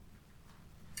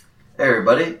Hey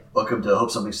everybody, welcome to Hope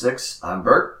Something Sticks. I'm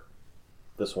Bert.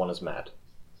 This one is Matt.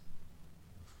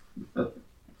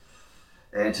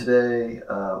 And today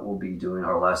we'll be doing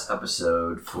our last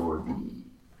episode for the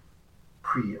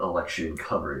pre-election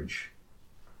coverage.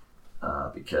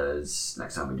 Because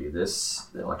next time we do this,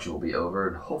 the election will be over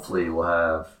and hopefully we'll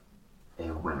have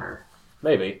a winner.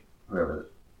 Maybe. Whoever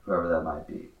that might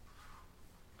be.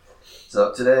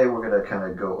 So today we're going to kind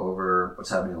of go over what's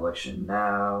happening in the election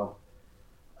now,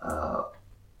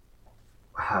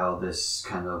 how this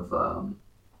kind of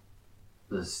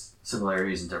the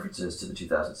similarities and differences to the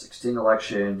 2016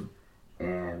 election,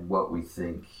 and what we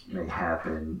think may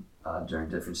happen during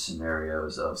different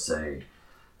scenarios of, say,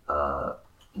 a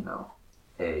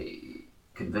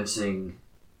convincing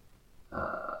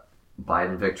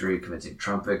Biden victory, convincing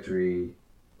Trump victory,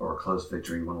 or a close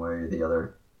victory one way or the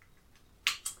other.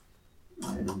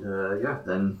 And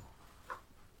then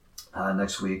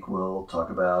next week we'll talk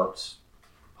about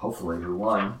hopefully who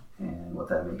won and what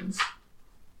that means.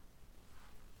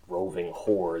 Roving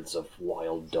hordes of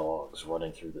wild dogs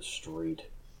running through the street.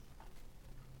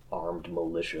 Armed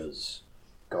militias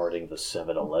guarding the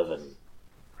 7-Eleven,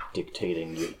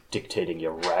 dictating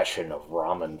your ration of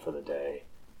ramen for the day.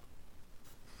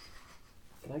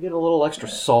 Can I get a little extra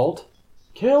salt?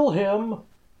 Kill him!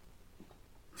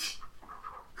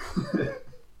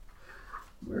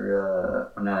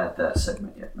 We're not at that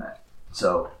segment yet, Matt.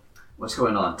 So, what's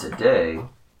going on today?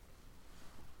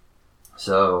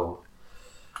 So,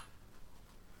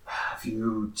 if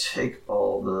you take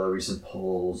all the recent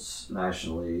polls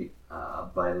nationally,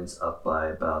 Biden's up by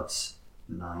about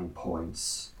 9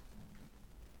 points.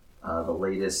 The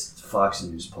latest Fox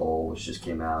News poll, which just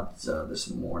came out this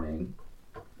morning,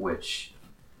 which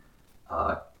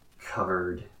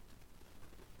covered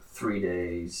 3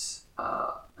 days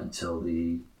until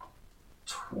the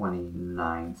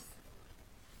 29th,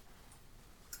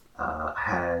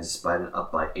 has Biden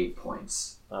up by 8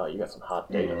 points. Oh, you got some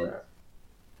hot data there.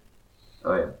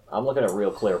 Oh, yeah. I'm looking at Real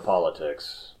Clear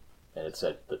Politics, and it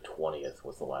said the 20th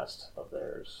was the last of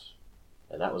theirs.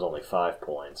 And that was only 5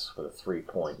 points, with a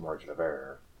 3-point margin of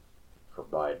error for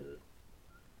Biden.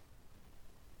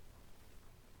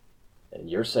 And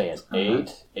you're saying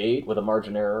 8? 8 with a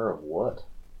margin error of what?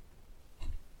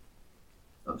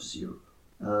 Of 0.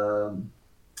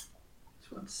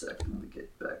 Just 1 second, let me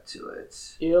get back to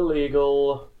it.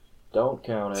 Illegal. Don't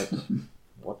count it.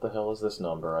 What the hell is this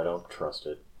number? I don't trust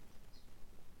it.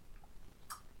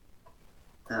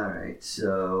 Alright,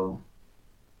 so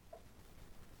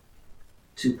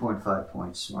 2.5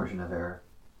 points margin of error.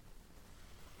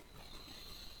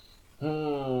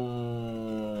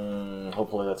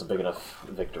 Hopefully that's a big enough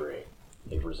victory.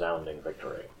 A resounding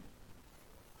victory.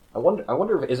 I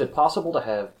wonder if, is it possible to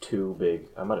have too big,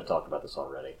 I might have talked about this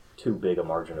already, too big a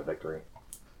margin of victory?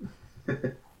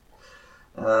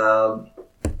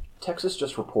 Texas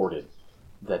just reported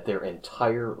that their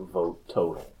entire vote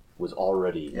total was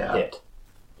already hit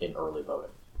in early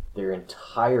voting. Their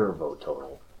entire vote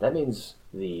total. That means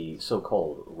the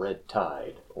so-called red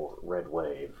tide, or red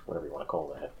wave, whatever you want to call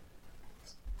that.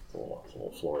 A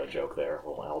little Florida joke there, a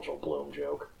little Algal Bloom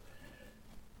joke.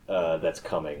 That's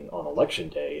coming on election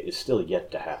day is still yet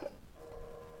to happen.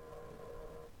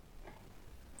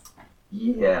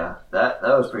 Yeah, that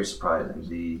was pretty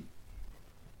surprising.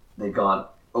 They've gone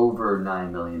over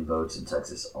 9 million votes in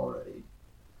Texas already.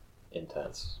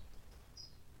 Intense.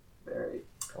 Very.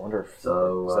 I wonder if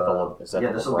so. Is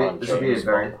that this will be a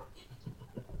very.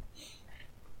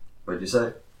 What did you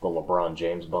say? The LeBron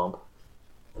James bump,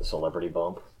 the celebrity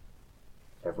bump.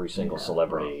 Every single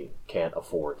celebrity can't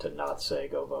afford to not say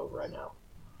go vote right now.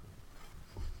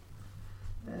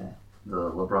 Yeah, the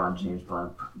LeBron James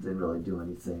bump didn't really do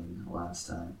anything last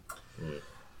time.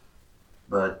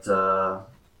 But, it'll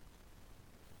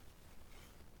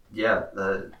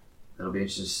be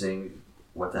interesting seeing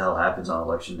what the hell happens on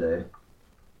election day.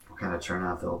 What kind of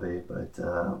turnout there'll be. But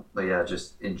yeah,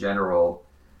 just in general,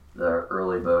 the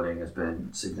early voting has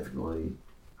been significantly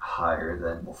higher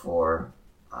than before.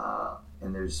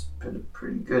 And there's been a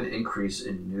pretty good increase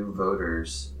in new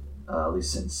voters, at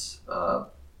least since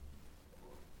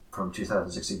from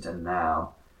 2016 to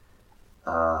now.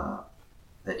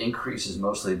 The increase has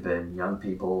mostly been young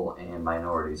people and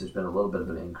minorities. There's been a little bit of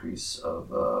an increase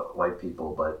of white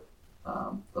people, but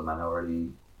the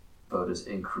minority vote has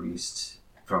increased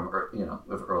from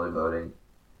with early voting,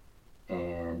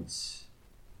 and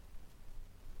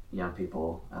young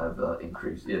people have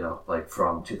increased. Like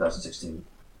from 2016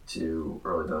 to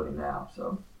early voting now.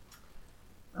 So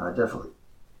definitely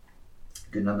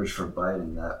good numbers for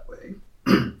Biden that way.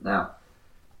 Now,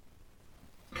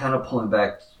 kind of pulling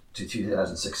back to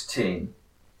 2016,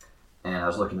 and I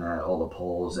was looking at all the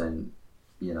polls and,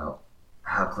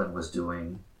 how Clinton was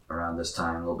doing around this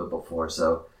time, a little bit before.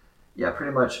 So, yeah,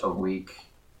 pretty much a week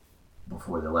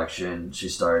before the election, she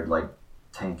started,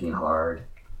 tanking hard.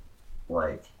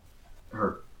 Her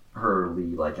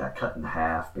lead, got cut in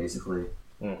half, basically.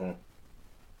 Mm-hmm.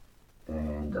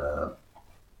 And,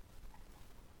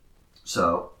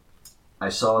 so I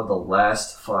saw the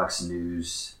last Fox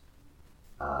News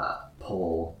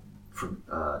poll from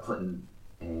Clinton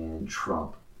and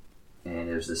Trump, and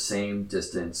it was the same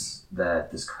distance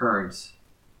that this current,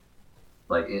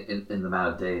 in the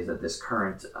amount of days that this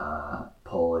current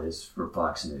poll is for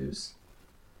Fox News.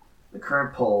 The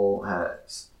current poll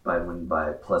has Biden winning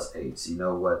by +8. You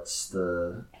know what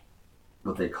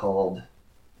they called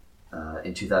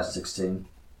in 2016?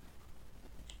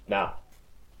 No.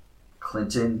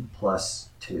 Clinton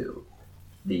 +2.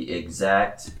 The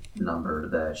exact number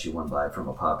that she won by from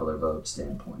a popular vote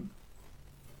standpoint.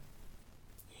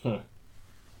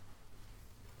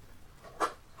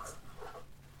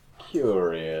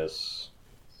 Curious.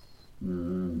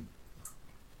 Mm.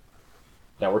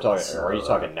 Now we're talking. Are you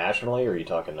talking nationally, or are you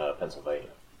talking Pennsylvania?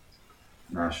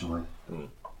 Nationally.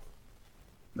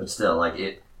 But still,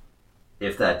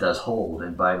 if that does hold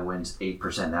and Biden wins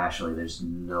 8% nationally, there's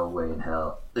no way in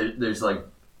hell. There's a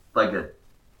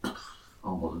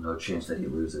almost no chance that he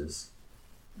loses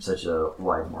such a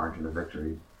wide margin of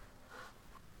victory.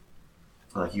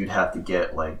 You'd have to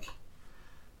get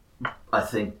I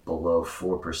think below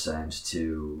 4%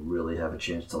 to really have a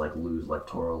chance to lose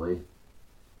electorally.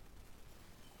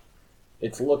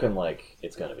 It's looking like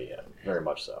it's going to be him, very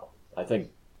much so. I think,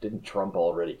 didn't Trump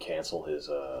already cancel his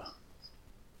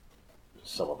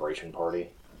celebration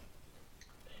party?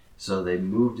 So they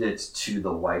moved it to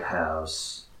the White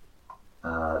House.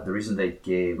 The reason they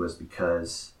gave was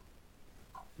because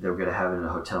they were going to have it in a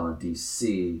hotel in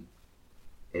D.C.,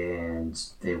 and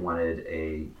they wanted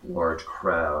a large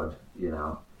crowd,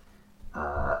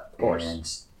 Of course. And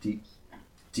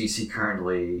D.C.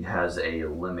 currently has a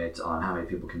limit on how many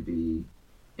people can be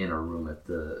in a room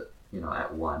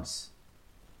at once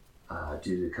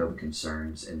due to COVID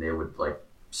concerns, and they would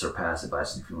surpass it by a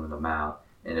significant amount.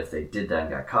 And if they did that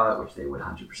and got caught, which they would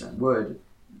 100% would,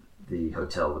 the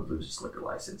hotel would lose its liquor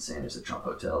license, and it's a Trump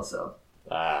hotel. So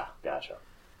gotcha.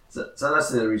 So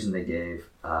that's the reason they gave.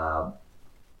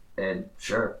 And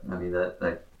sure, I mean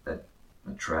that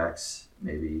tracks.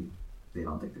 Maybe they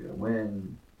don't think they're gonna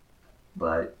win,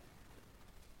 but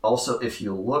also if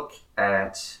you look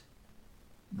at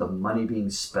the money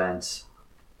being spent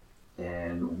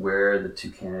and where the two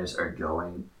candidates are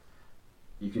going,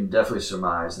 you can definitely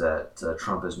surmise that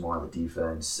Trump is more on the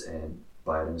defense and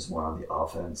Biden is more on the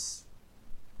offense.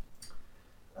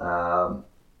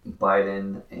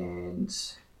 Biden and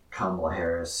Kamala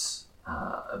Harris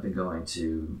have been going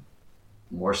to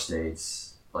more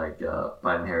states. Biden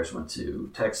and Harris went to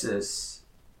Texas.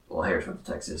 Well, Harris went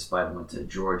to Texas. Biden went to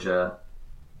Georgia.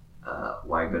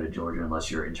 Why go to Georgia unless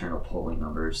your internal polling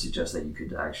numbers suggest that you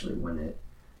could actually win it?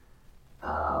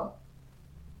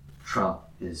 Trump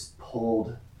is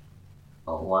pulled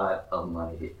a lot of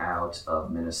money out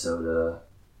of Minnesota,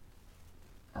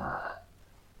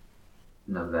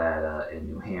 Nevada, and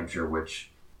New Hampshire, which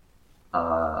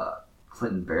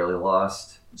Clinton barely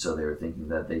lost. So they were thinking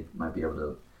that they might be able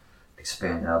to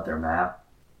expand out their map,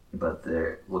 but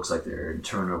it looks like their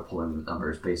internal polling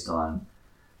numbers, based on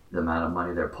the amount of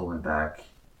money they're pulling back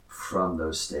from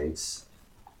those states,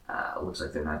 looks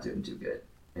like they're not doing too good.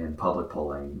 And public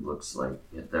polling looks like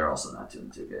they're also not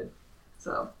doing too good.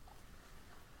 So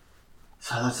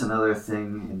that's another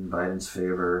thing in Biden's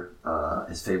favor.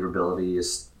 His favorability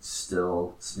is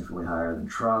still significantly higher than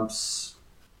Trump's.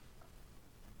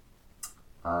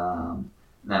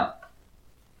 Now,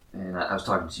 and I was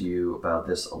talking to you about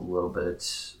this a little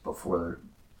bit before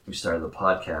we started the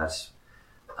podcast.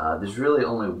 There's really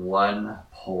only one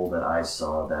poll that I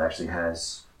saw that actually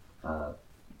has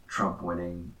Trump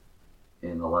winning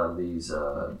in a lot of these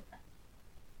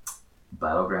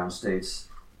battleground states.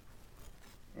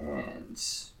 And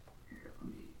here, let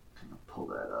me kind of pull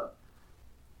that up.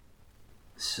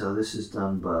 So this is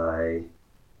done by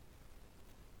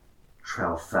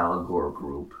Trafalgar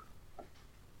Group.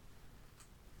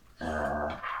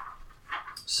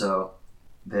 So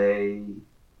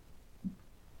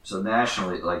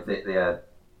nationally, they had,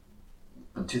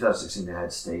 in 2016 they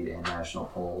had state and national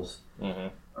polls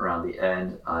around the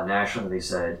end. Nationally, they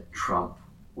said Trump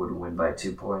would win by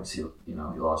 2 points. He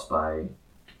lost by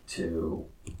 2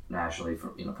 nationally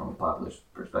from a popular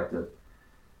perspective.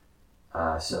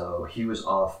 So he was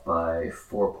off by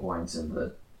 4 points in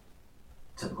the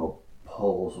typical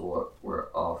polls were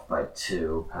off by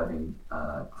 2, having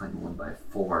Clinton won by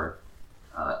 4.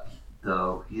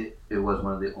 Though it was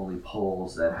one of the only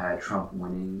polls that had Trump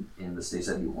winning in the states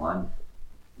that he won.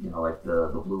 Like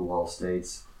the blue wall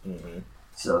states. Mm-hmm.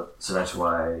 So that's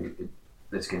why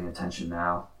it's getting attention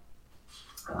now.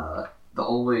 The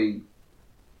only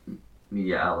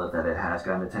media outlet that it has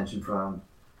gotten attention from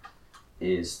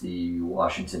is the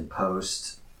Washington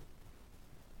Post.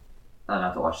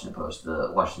 Not the Washington Post,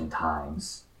 the Washington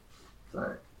Times.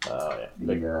 Sorry. Yeah.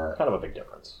 Kind of a big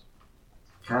difference.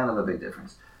 Kind of a big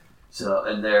difference. So,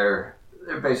 and they're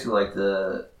basically like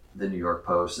the New York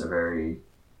Post. They're very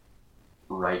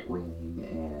right-leaning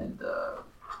and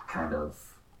kind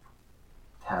of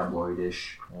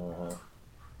tabloidish. Mm-hmm.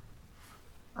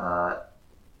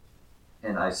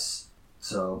 And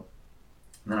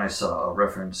then I saw a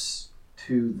reference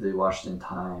to the Washington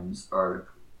Times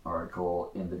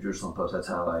article in the Jerusalem Post. That's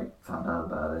how I found out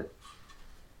about it.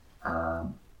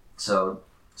 So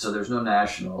there's no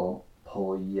national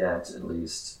poll yet, at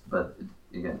least, but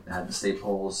again, it had the state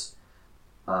polls,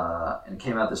 and it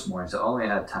came out this morning. So I only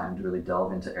had time to really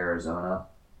delve into Arizona,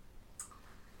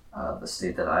 the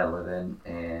state that I live in,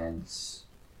 and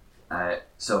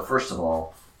so first of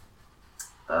all,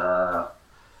 so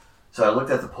I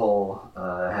looked at the poll.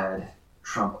 I had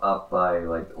Trump up by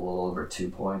like a little over 2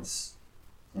 points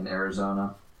in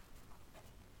Arizona.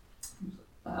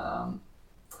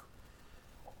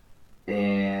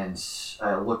 And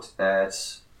I looked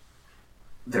at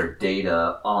their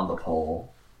data on the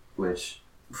poll, which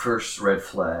first red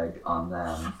flag on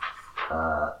them.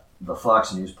 The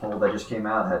Fox News poll that just came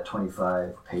out had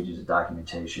 25 pages of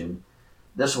documentation.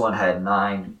 This one had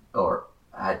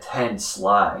 10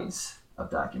 slides of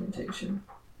documentation.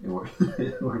 It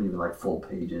weren't even like full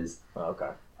pages. Oh,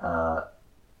 okay.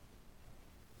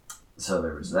 So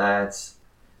there was that.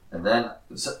 And then,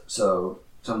 so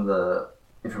some of the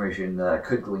information that I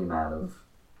could glean out of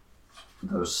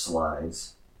those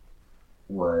slides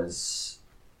was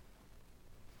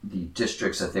the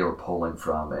districts that they were polling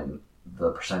from and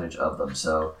the percentage of them.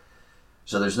 So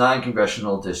there's 9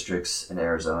 congressional districts in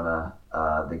Arizona.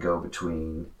 They go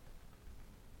between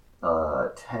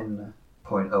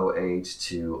 10.08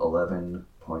 to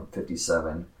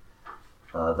 11.57.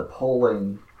 The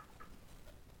polling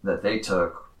that they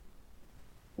took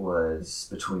was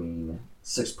between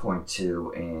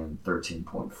 6.2 and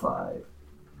 13.5.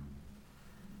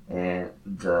 And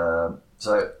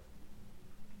so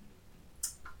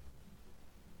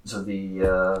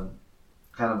the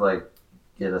kind of like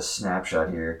get a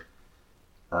snapshot here.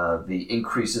 The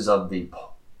increases of the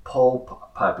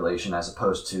poll population as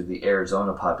opposed to the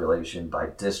Arizona population by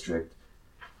district,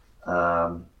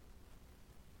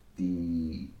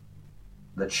 the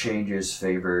changes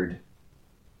favored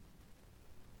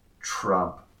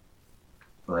Trump,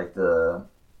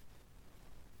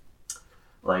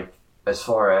 as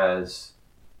far as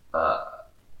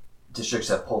districts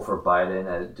that poll for Biden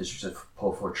and districts that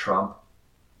poll for Trump.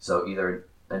 So either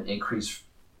an increase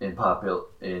in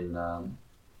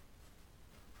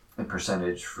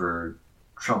percentage for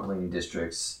Trump-leaning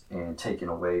districts and taken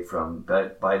away from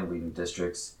Biden-leaning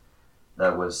districts.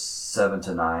 That was 7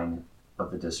 to 9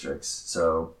 of the districts.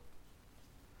 So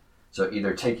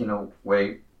either taking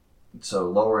away, so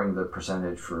lowering the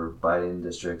percentage for Biden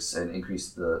districts and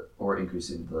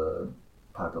increasing the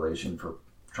population for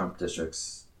Trump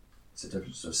districts. It's a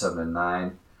difference of 7 and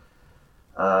 9.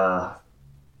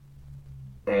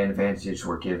 And advantages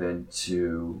were given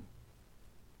to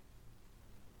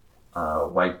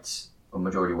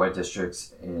majority white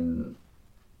districts in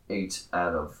 8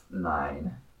 out of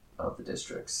 9 of the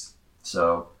districts.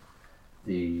 So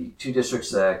the 2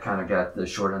 districts that kind of got the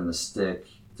short end of the stick,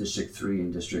 District 3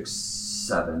 and District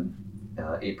 7,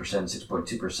 8%,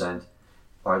 6.2%,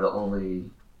 are the only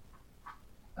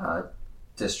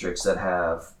districts that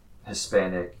have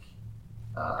Hispanic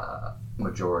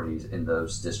majorities in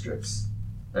those districts.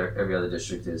 Every other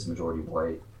district is majority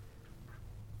white.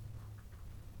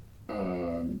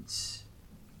 And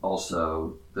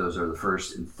also, those are the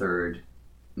first and third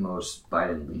most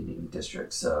Biden-leaning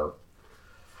districts. So,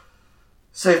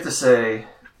 safe to say,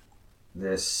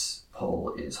 this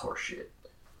poll is horseshit.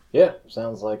 Yeah,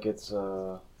 sounds like it's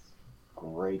a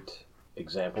great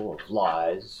example of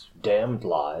lies, damned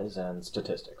lies, and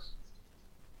statistics.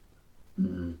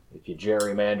 Mm-hmm. If you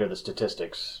gerrymander the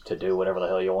statistics to do whatever the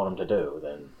hell you want them to do,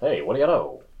 then, hey, what do you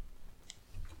know?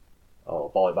 Oh,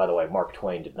 by the way, Mark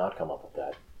Twain did not come up with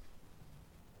that.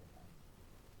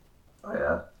 Oh,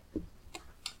 yeah?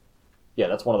 Yeah,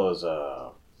 that's one of those,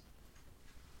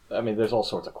 there's all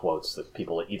sorts of quotes that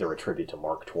people either attribute to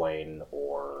Mark Twain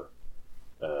or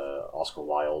Oscar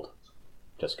Wilde.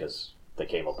 just because they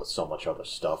came up with so much other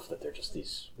stuff that they're just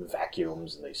these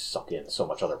vacuums and they suck in so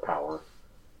much other power.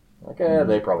 Like,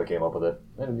 they probably came up with it.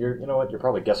 And you know what? You're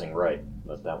probably guessing right.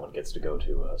 But that one gets to go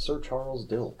to Sir Charles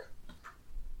Dilke.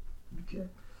 Okay.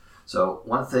 So,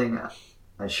 one thing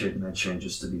I should mention,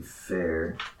 just to be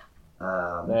fair.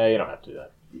 You don't have to do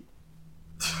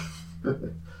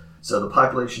that. So, the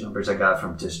population numbers I got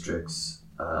from districts,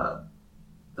 the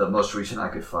most recent I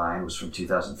could find was from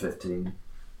 2015.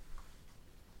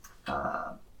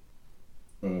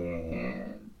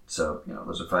 And so,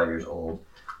 those are 5 years old.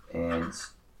 And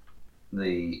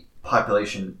the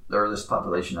earliest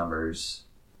population numbers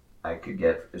I could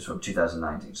get is from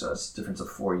 2019. So that's a difference of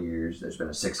 4 years. There's been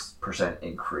a 6%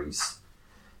 increase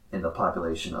in the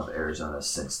population of Arizona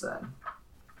since then.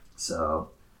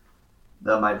 So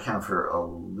that might account for a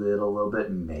little bit,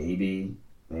 maybe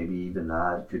even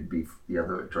not. It could be the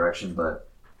other direction, but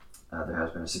there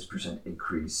has been a 6%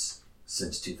 increase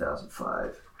since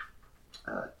 2005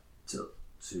 to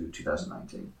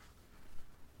 2019.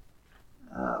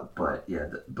 But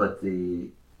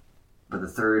the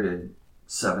third and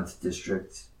seventh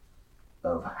district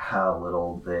of how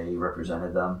little they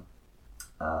represented them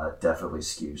definitely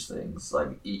skews things.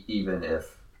 Like even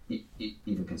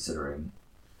considering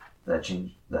that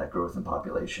change, that growth in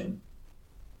population.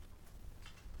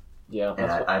 Yeah,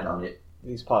 and I don't.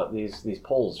 These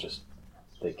polls just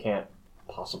they can't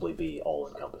possibly be all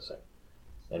encompassing.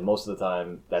 And most of the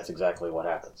time, that's exactly what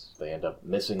happens. They end up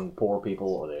missing poor people,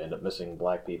 or they end up missing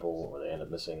black people, or they end up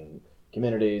missing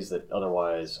communities that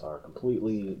otherwise are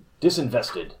completely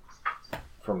disinvested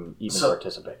from even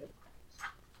participating.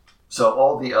 So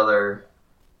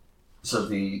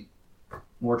the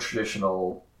more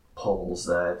traditional polls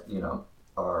that,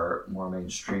 are more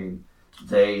mainstream,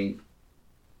 they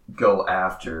go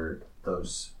after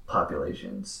those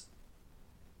populations.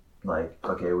 Like,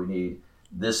 okay, we need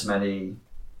this many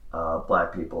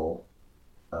black people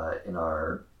in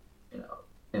our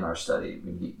study.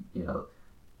 We need,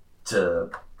 to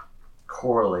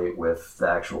correlate with the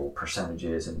actual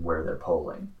percentages and where they're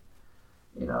polling.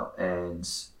 And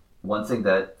one thing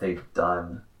that they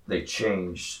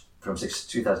changed from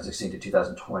 2016 to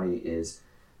 2020 is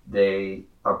they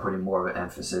are putting more of an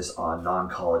emphasis on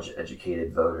non-college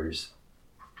educated voters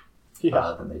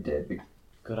than they did.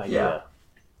 Good idea. Yeah.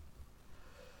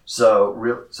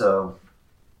 So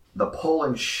the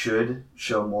polling should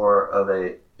show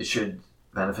it should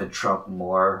benefit Trump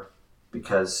more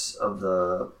because of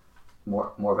the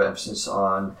more of an emphasis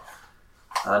on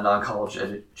non-college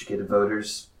educated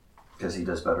voters, because he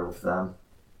does better with them.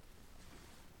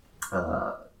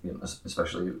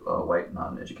 Especially white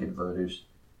non-educated voters.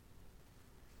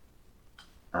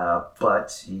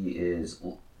 But he is,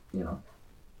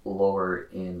 lower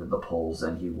in the polls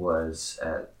than he was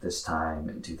at this time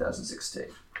in 2016.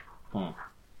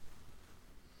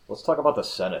 Let's talk about the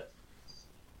Senate.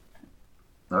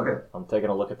 Okay. I'm taking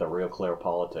a look at the Real Clear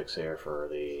Politics here for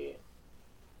the...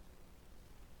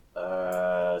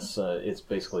 so it's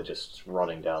basically just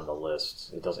running down the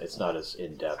list. It's not as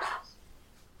in-depth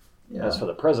as for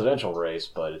the presidential race,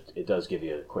 but it does give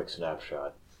you a quick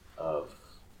snapshot of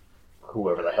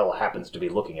whoever the hell happens to be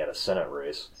looking at a Senate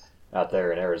race. Out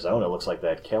there in Arizona, looks like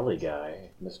that Kelly guy,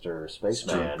 Mr.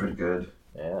 Spaceman. He's doing pretty good.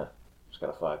 Yeah, he's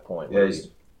got a 5-point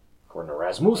lead, according to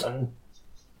Rasmussen.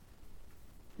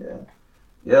 Yeah,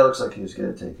 it looks like he's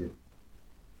going to take it.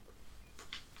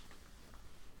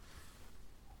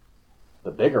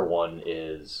 The bigger one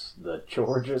is the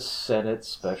Georgia Senate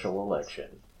special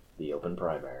election, the open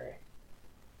primary.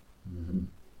 Mm-hmm.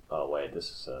 Oh, wait, this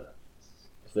is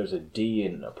if there's a D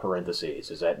in parentheses,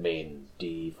 does that mean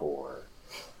D for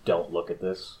don't look at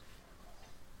this?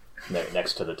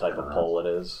 Next to the type of poll it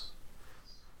is?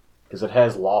 Because it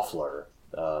has Loeffler,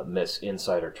 Miss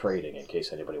Insider Trading, in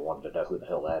case anybody wanted to know who the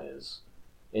hell that is.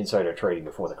 Insider Trading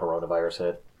before the coronavirus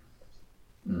hit.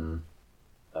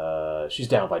 Mm-hmm. She's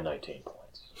down by 19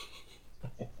 points.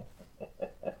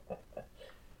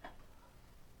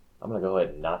 I'm going to go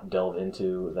ahead and not delve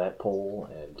into that poll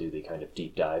and do the kind of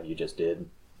deep dive you just did,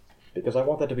 because I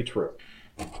want that to be true.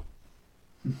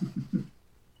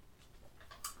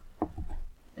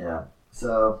 Yeah.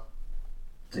 So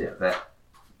yeah,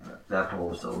 that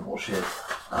poll is still bullshit.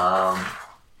 Oh,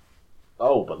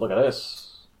 but look at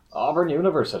this. Auburn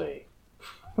University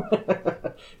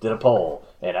did a poll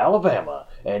in Alabama,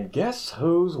 and guess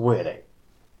who's winning?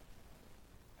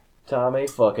 Tommy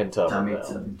fucking Tuberville. Tommy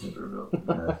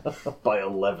Tuberville. By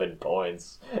 11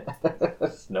 points.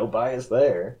 There's no bias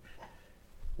there.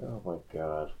 Oh my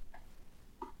god.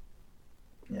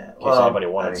 Yeah. In case anybody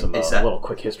wanted a little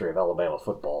quick history of Alabama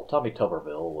football, Tommy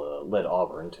Tuberville led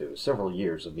Auburn to several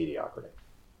years of mediocrity.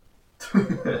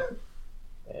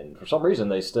 And for some reason,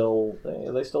 they still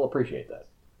appreciate that.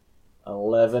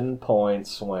 11-point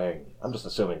swing. I'm just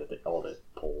assuming that all the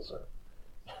polls are.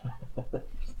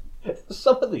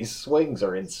 Some of these swings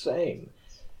are insane.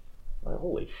 Like,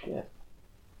 holy shit.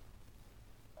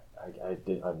 I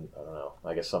don't know.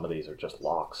 I guess some of these are just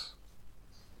locks.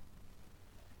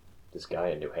 This guy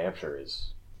in New Hampshire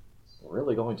is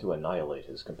really going to annihilate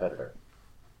his competitor.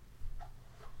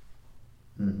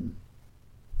 Mm-hmm.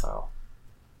 Wow.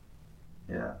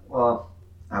 Yeah. Well,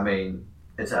 I mean,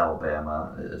 it's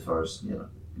Alabama as far as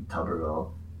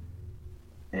Tuberville,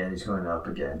 and he's going up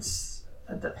against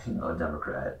a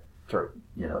Democrat. True.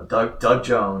 Doug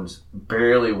Jones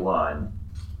barely won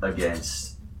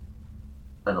against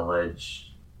an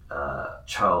alleged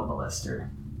child molester.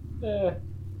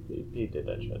 He did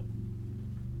that shit.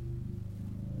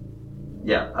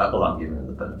 Yeah, I'm giving him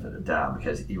the benefit of the doubt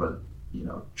because he wasn't,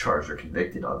 charged or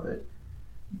convicted of it.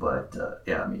 But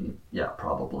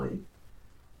probably.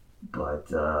 But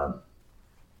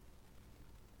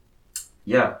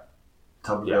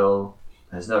Tuberville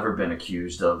has never been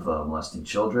accused of molesting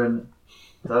children.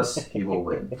 Thus, he will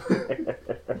win.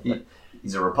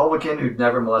 He's a Republican who'd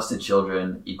never molested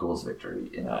children equals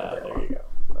victory in Alabama. There you go.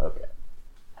 Okay.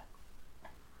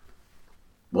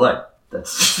 What?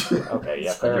 That's okay.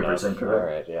 Yeah, fair enough. Correct. All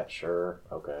right. Yeah, sure.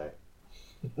 Okay.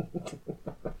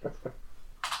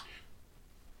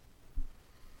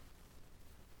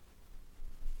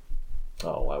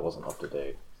 Oh, I wasn't up to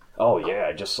date. Oh yeah,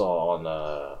 I just saw on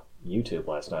YouTube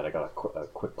last night. I got a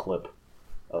quick clip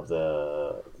of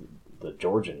the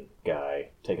Georgian guy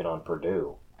taking on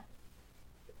Purdue.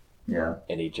 Yeah.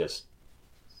 And he just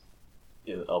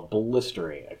a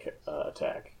blistering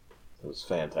attack. It was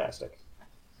fantastic.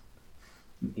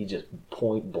 He just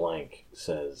point blank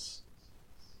says,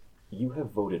 "You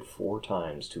have voted 4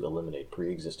 times to eliminate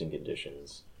pre-existing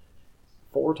conditions.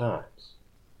 4 times.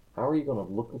 How are you going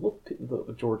to look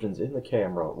the Georgians in the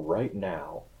camera right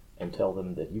now and tell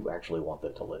them that you actually want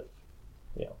them to live?"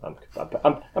 I'm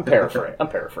paraphrasing. I'm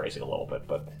paraphrasing a little bit,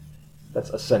 but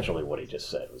that's essentially what he just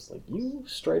said. It was like, you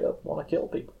straight up want to kill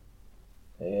people,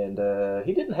 and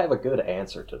he didn't have a good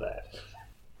answer to that.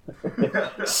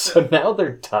 So now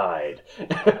they're tied.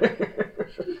 It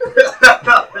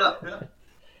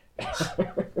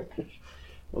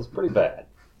was pretty bad.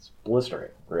 It's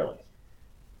blistering, really.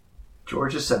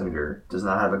 Georgia senator does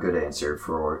not have a good answer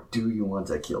for, do you want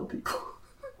to kill people?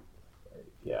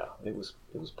 Yeah, it was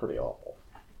pretty awful.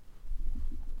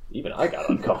 Even I got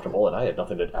uncomfortable, and I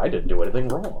didn't do anything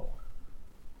wrong.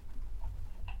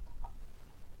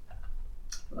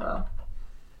 Wow.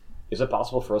 Is it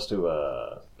possible for us to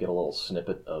get a little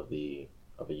snippet of a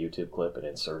YouTube clip and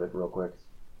insert it real quick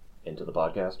into the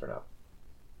podcast, or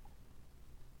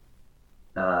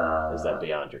no? Is that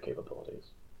beyond your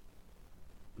capabilities?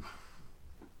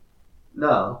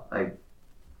 No, I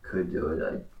could do it.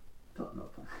 I don't know.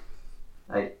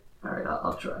 All right,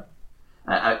 I'll try.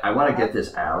 I want to get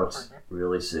this out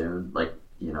really soon, like,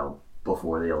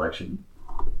 before the election.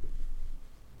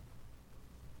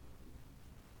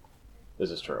 This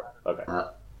is true. Okay.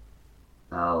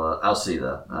 I'll see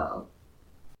that.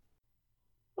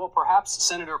 Well, perhaps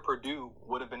Senator Perdue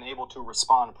would have been able to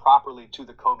respond properly to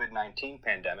the COVID-19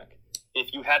 pandemic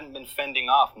if you hadn't been fending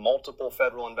off multiple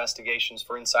federal investigations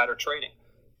for insider trading.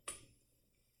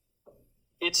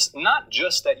 It's not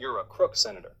just that you're a crook,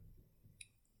 Senator.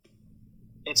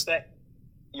 It's that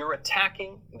you're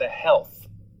attacking the health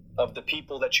of the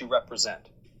people that you represent.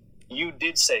 You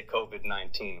did say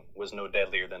COVID-19 was no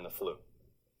deadlier than the flu.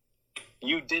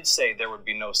 You did say there would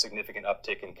be no significant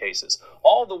uptick in cases.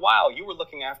 All the while, you were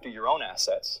looking after your own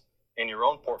assets and your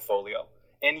own portfolio,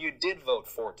 and you did vote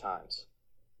 4 times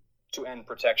to end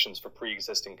protections for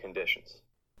pre-existing conditions.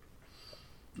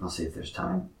 I'll see if there's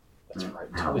time. That's right.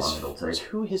 How long it'll take.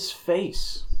 To his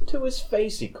face. To his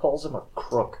face, he calls him a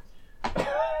crook.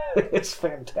 It's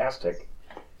fantastic.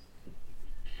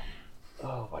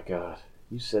 Oh my God.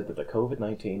 You said that the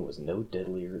COVID-19 was no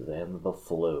deadlier than the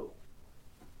flu.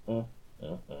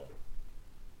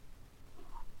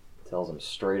 Tells him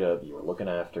straight up you were looking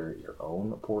after your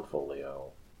own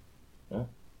portfolio.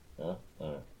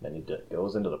 Then he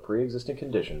goes into the pre-existing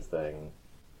conditions thing.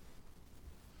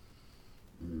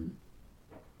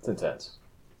 It's intense.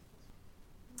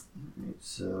 Alright,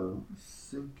 so I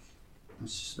think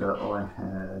that's just about all I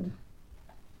had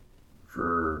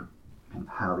for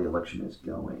how the election is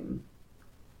going.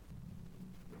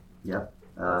 Yep.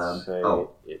 Let's say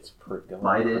it's going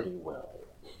Biden, pretty well.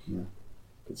 Yeah.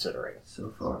 Considering.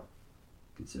 So far.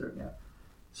 Yeah.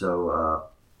 So,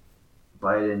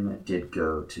 Biden did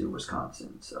go to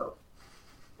Wisconsin, so.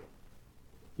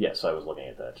 Yes, I was looking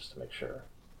at that just to make sure.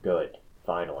 Good.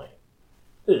 Finally.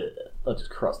 Ugh. I'll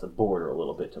just cross the border a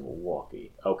little bit to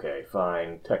Milwaukee. Okay,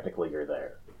 fine. Technically, you're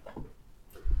there.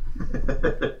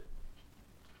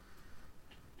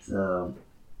 So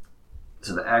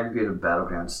the aggregate of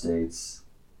battleground states,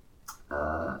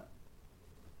 according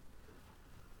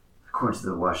to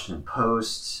the Washington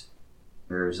Post,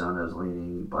 Arizona is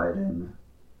leading Biden.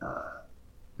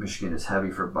 Michigan is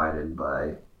heavy for Biden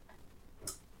by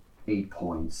 8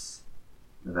 points.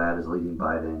 Nevada is leading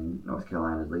Biden. North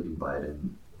Carolina is leading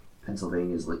Biden.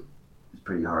 Pennsylvania is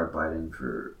pretty hard Biden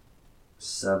for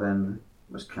 7.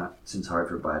 Seems hard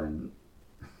for Biden.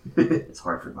 It's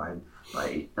hard for Biden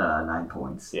by 9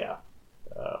 points. Yeah.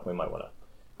 We might want to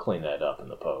clean that up in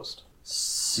the post.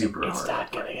 Super hard. It's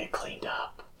not going to get cleaned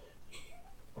up.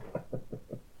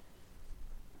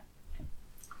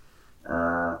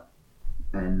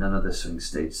 And none of the swing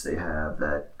states they have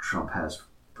that Trump has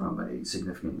from a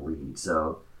significant lead.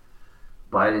 So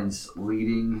Biden's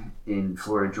leading in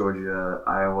Florida, Georgia,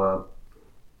 Iowa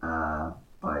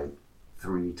by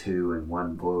 3, 2, and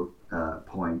 1 vote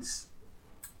points.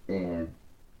 And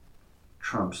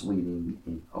Trump's leading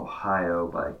in Ohio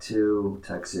by 2,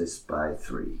 Texas by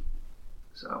 3.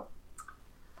 So,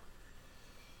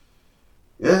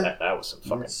 yeah. That was some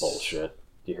fucking bullshit.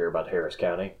 Did you hear about Harris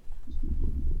County?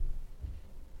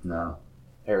 No.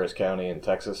 Harris County in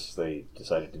Texas, they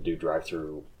decided to do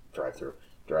drive-through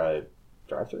voting.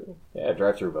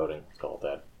 Let's call it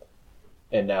that.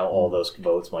 And now all those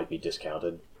votes might be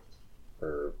discounted,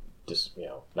 or just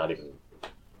not even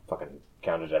fucking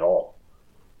counted at all.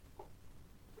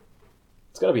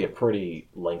 It's going to be a pretty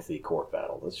lengthy court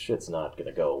battle. This shit's not going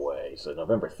to go away. So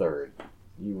November 3rd,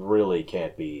 you really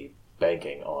can't be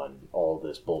banking on all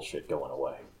this bullshit going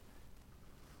away.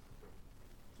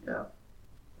 Yeah.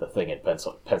 The thing in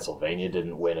Pennsylvania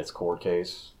didn't win its court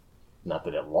case. Not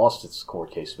that it lost its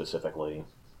court case specifically,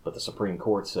 but the Supreme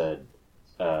Court said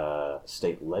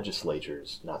state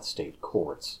legislatures, not state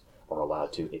courts, are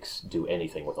allowed to do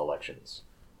anything with elections.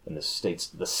 And the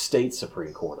state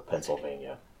Supreme Court of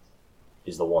Pennsylvania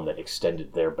is the one that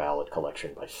extended their ballot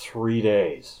collection by 3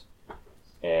 days.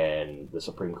 And the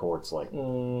Supreme Court's like,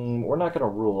 we're not going to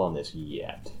rule on this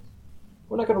yet.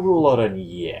 We're not going to rule out on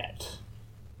yet.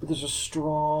 But there's a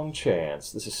strong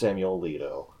chance, this is Samuel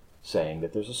Alito saying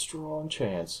that there's a strong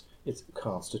chance it's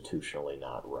constitutionally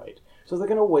not right. So they're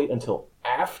going to wait until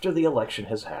after the election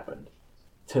has happened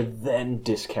to then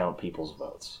discount people's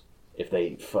votes. If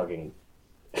they fucking...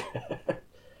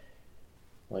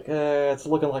 like, it's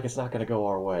looking like it's not going to go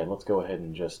our way. Let's go ahead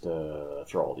and just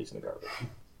throw all these in the garbage.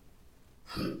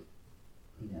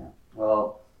 Yeah.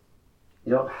 Well,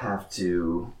 you don't have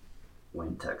to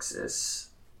win Texas.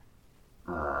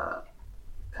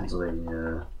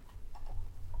 Pennsylvania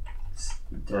is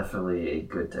definitely a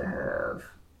good to have.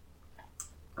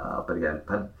 But again,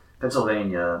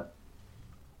 Pennsylvania,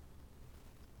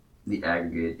 the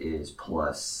aggregate is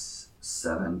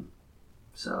 +7.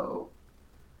 So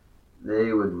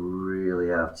they would really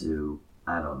have to,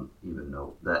 I don't even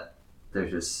know, that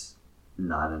there's just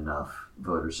not enough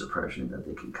voter suppression that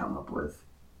they can come up with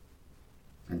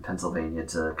in Pennsylvania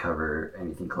to cover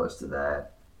anything close to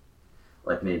that.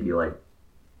 Like maybe I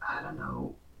don't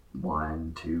know,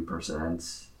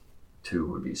 1-2%. 2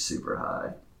 would be super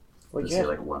high. Well, say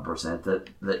 1%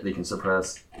 that they can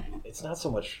suppress. It's not so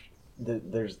much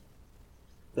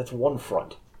that's one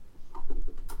front,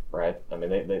 right? I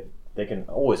mean, they can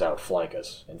always outflank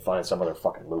us and find some other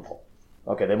fucking loophole.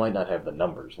 Okay, they might not have the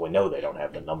numbers. We know they don't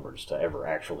have the numbers to ever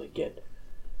actually get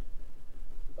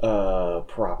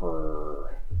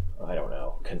proper, I don't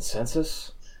know,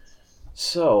 consensus.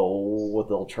 So what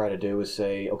they'll try to do is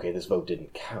say, okay, this vote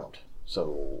didn't count.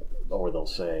 So, or they'll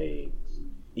say,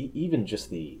 even just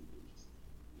the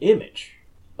image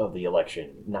of the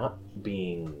election not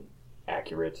being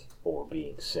accurate or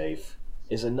being safe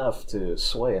is enough to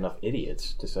sway enough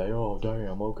idiots to say, oh,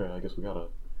 damn, okay, I guess we gotta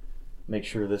make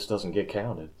sure this doesn't get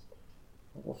counted.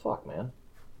 Well, fuck, man.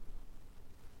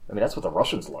 I mean, that's what the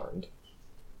Russians learned,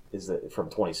 is that from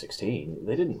 2016,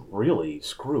 they didn't really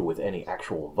screw with any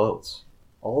actual votes.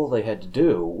 All they had to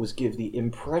do was give the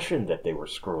impression that they were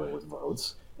screwing with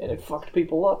votes, and it fucked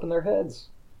people up in their heads.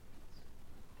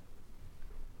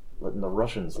 Letting the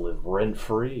Russians live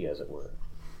rent-free, as it were.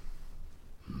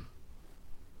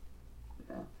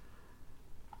 Yeah.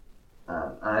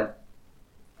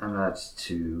 I'm not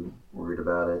too worried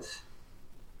about it.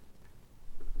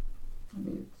 I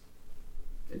mean,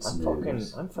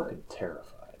 I'm fucking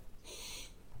terrified.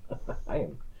 I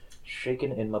am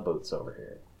shaking in my boots over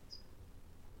here.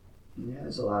 Yeah,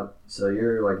 there's a lot. So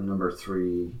you're number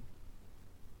 3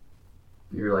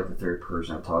 you're like the third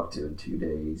person I've talked to in 2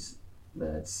 days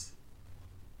that's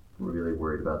really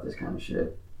worried about this kind of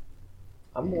shit.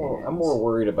 I'm more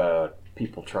worried about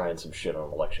people trying some shit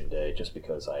on election day just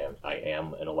because I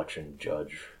am an election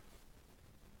judge.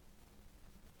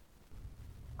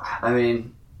 I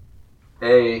mean,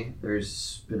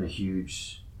 there's been a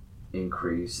huge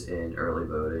increase in early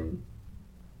voting,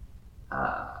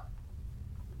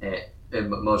 and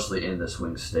mostly in the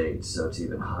swing states, so it's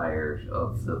even higher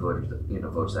of the voters that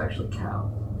votes that actually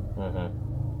count. Mm-hmm.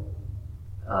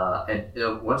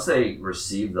 And once they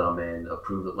receive them and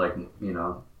approve it, like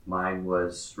mine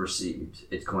was received,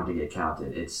 it's going to get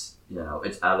counted. It's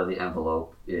it's out of the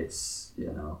envelope. It's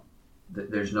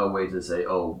there's no way to say,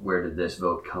 oh, where did this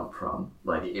vote come from?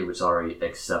 Like, it was already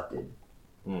accepted.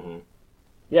 Mm-hmm.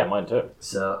 Yeah, mine too.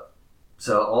 So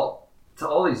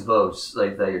all these votes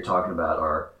like that you're talking about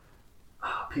are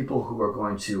people who are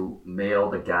going to mail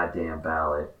the goddamn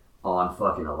ballot on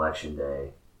fucking election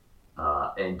day,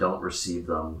 and don't receive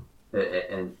them,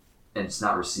 and it's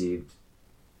not received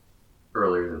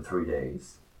earlier than 3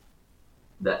 days.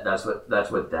 That's what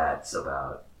that's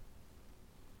about.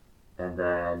 And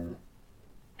then,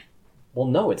 well,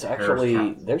 no, it's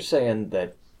actually they're saying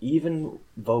that even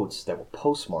votes that were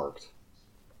postmarked,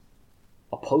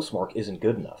 a postmark isn't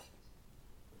good enough.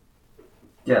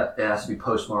 Yeah, it has to be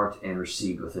postmarked and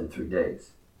received within 3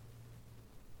 days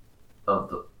of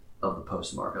the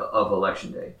postmark of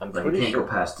election day. I'm like, pretty it can't sure. go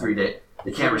past 3 days.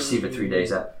 They can't receive it 3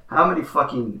 days out. How many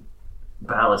fucking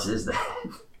ballots is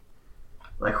that?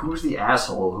 Like, who's the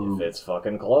asshole who? If it's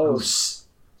fucking close.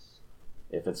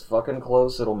 If it's fucking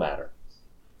close, it'll matter.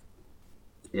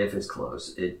 If it's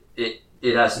close, it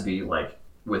has to be like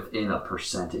within a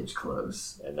percentage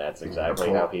close. And that's exactly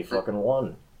how he fucking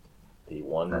won. He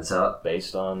won. That's how,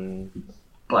 based on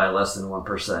by less than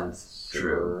 1%.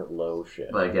 super True. low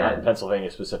shit. But again, not in Pennsylvania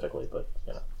specifically, but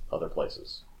other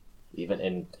places. Even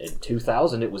in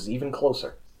 2000, it was even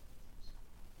closer.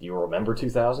 You remember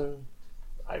 2000?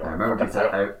 I remember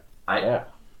 2000. Yeah,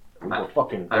 we were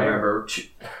fucking. I remember.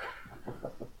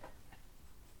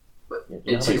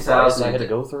 In 2000, I had to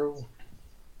go through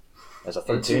as a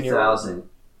 13-year-old.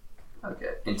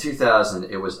 In 2000,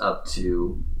 it was up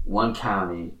to one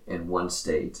county in one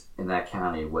state, and that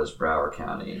county was Broward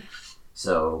County.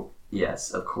 So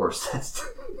yes, of course, that's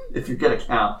if you're gonna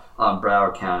count on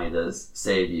Broward County to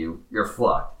save you, you're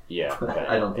fucked. Yeah, okay,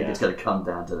 I don't think it's gonna come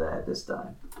down to that this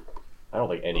time. I don't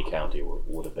think any county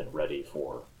would have been ready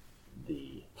for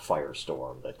the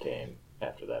firestorm that came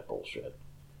after that bullshit.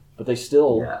 But they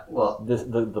still,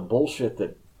 the bullshit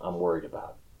that I'm worried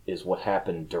about is what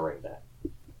happened during that.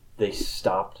 They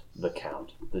stopped the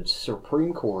count. The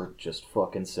Supreme Court just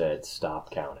fucking said, stop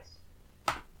counting.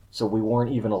 So we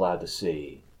weren't even allowed to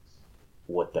see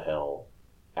what the hell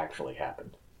actually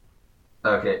happened.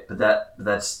 Okay, but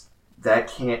that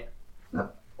can't,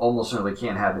 almost certainly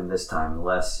can't happen this time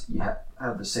unless you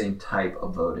have the same type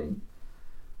of voting.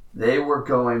 They were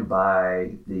going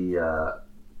by the,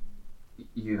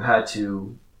 you had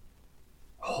to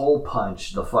hole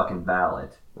punch the fucking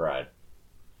ballot. Right.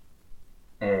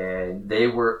 And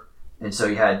so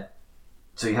you had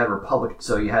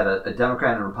a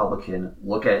Democrat and a Republican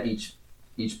look at each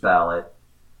ballot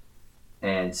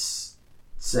and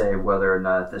say whether or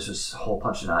not this was hole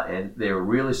punched or not, and they were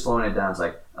really slowing it down. It's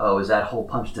like, oh, is that hole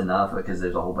punched enough? Because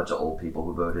there's a whole bunch of old people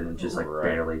who voted and just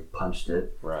barely punched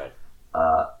it. Right.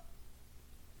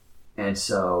 And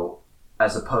so,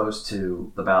 as opposed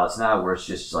to the ballots now, where it's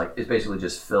just like it's basically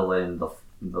just fill in the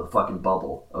fucking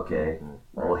bubble. Okay,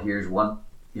 well here's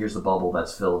the bubble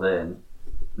that's filled in.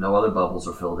 No other bubbles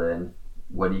are filled in.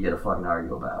 What do you get to fucking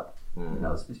argue about?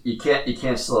 You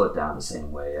can't slow it down the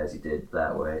same way as you did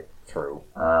that way. True.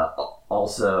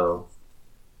 Also,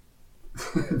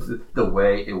 the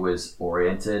way it was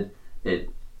oriented, a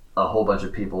whole bunch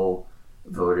of people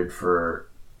voted for.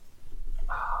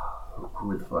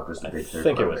 Who the fuck was the big third? I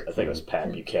think it was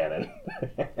Pat Buchanan.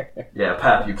 Yeah,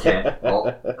 Pat Buchanan. Well,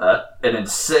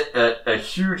 a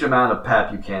huge amount of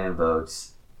Pat Buchanan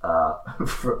votes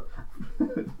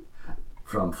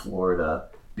from Florida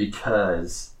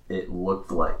because it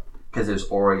was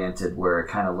oriented where it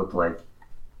kind of looked like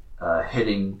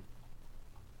hitting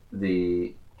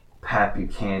the Pat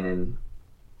Buchanan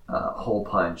hole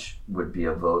punch would be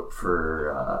a vote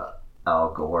for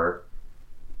Al Gore.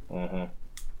 Mm-hmm.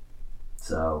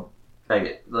 So,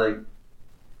 I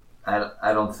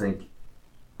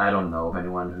don't know of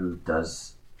anyone who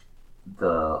does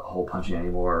the hole punching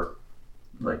anymore,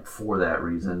 like, for that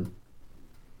reason.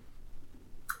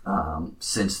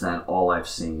 Since then, all I've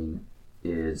seen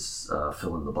is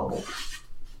fill in the bubble.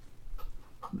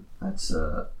 That's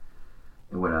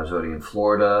when I was voting in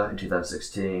Florida in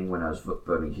 2016, when I was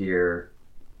voting here,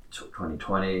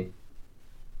 2020,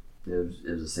 it was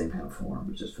the same kind of form.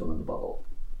 It was just fill in the bubble.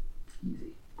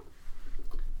 Easy.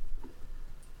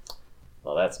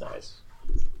 Well, that's nice.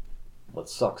 What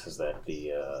sucks is that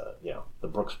the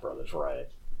Brooks Brothers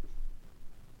riot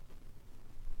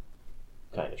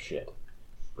kind of shit,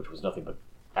 which was nothing but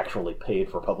actually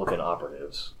paid Republican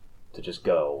operatives to just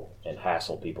go and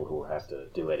hassle people who have to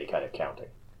do any kind of counting.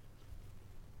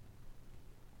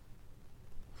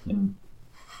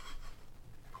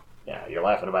 Yeah, you're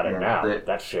laughing about it now, but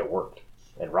that shit worked.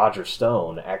 And Roger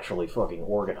Stone actually fucking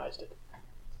organized it.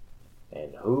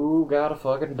 And who got a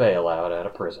fucking bailout out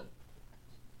of prison?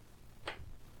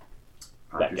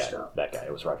 That guy.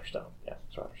 It was Roger Stone. Yeah,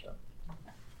 it's Roger Stone.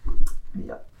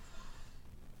 Yeah.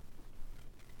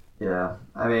 Yeah,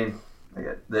 I mean,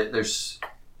 there's...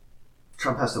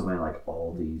 Trump has to win, like,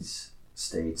 all these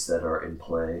states that are in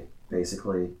play,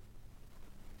 basically.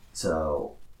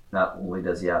 So, not only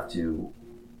does he have to...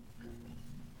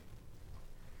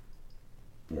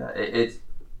 Yeah,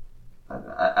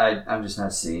 I'm just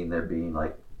not seeing there being,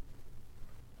 like,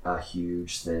 a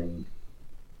huge thing.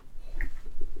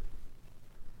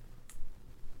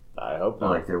 I hope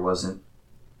not. Like, there wasn't...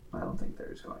 I don't think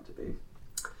there's going to be.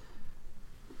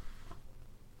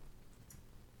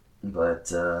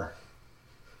 But, a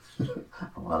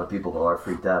lot of people are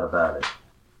freaked out about it.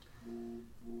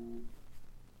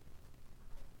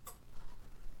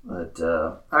 But,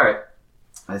 alright.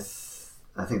 I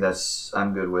think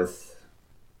I'm good with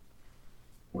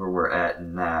where we're at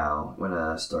now. I'm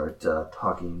gonna start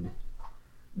talking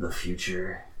the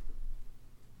future.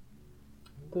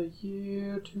 The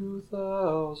year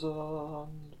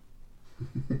 2000.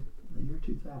 The year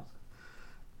 2000.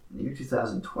 The year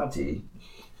 2020.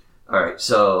 Alright,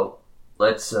 so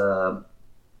let's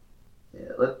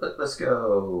let's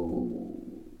go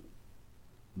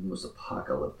most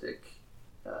apocalyptic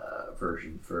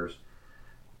version first.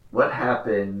 What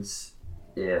happens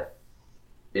if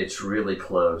it's really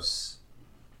close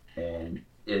and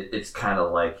it's kind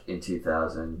of like in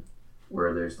 2000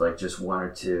 where there's like just one or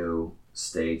two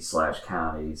states /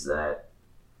 counties that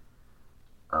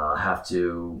have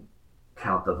to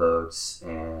count the votes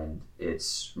and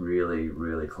it's really,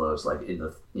 really close, like in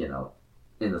the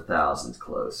thousands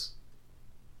close.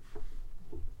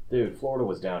 Dude, Florida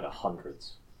was down to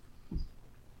hundreds.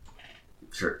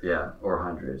 Sure, yeah, or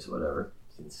hundreds, whatever.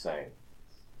 It's insane.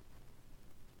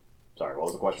 Sorry, what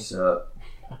was the question? So,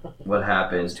 what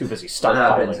happens? I was too busy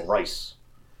stockpiling rice.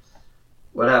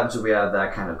 What happens if we have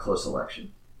that kind of close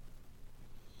election?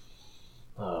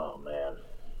 Oh, man.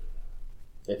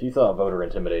 If you thought voter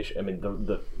intimidation... I mean,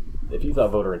 if you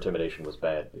thought voter intimidation was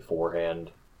bad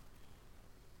beforehand,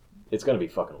 it's going to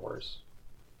be fucking worse.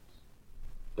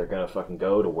 They're going to fucking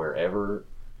go to wherever...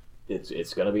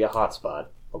 It's going to be a hotspot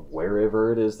of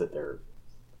wherever it is that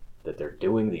they're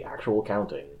doing the actual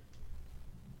counting,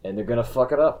 and they're going to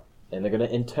fuck it up. And they're going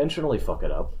to intentionally fuck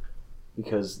it up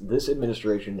because this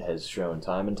administration has shown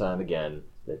time and time again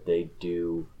that they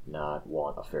do not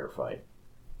want a fair fight.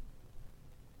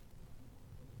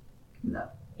 No.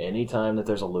 Anytime that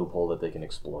there's a loophole that they can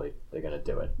exploit, they're going to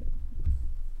do it.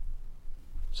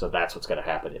 So that's what's going to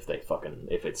happen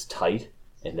if it's tight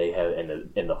and they have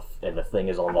and the thing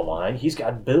is on the line. He's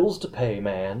got bills to pay,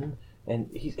 man, and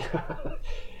he's got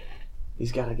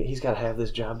to have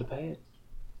this job to pay it.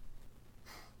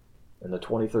 And the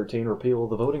 2013 repeal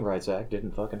of the Voting Rights Act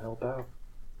didn't fucking help out.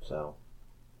 So.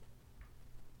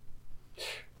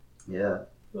 Yeah.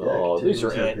 Oh, this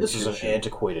is an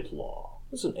antiquated law.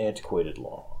 This is an antiquated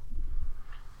law.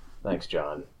 Thanks,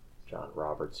 John. John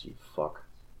Roberts, you fuck.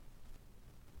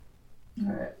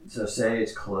 Alright, so say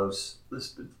it's close.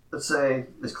 Let's say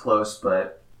it's close,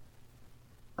 but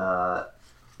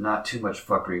not too much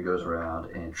fuckery goes around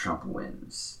and Trump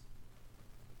wins.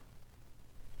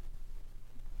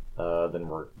 Then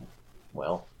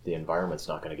the environment's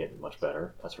not going to get much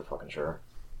better. That's for fucking sure.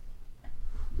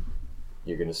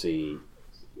 You're going to see,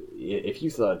 if you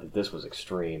thought that this was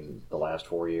extreme the last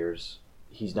 4 years,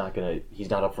 he's not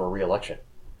up for a re-election.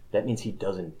 That means he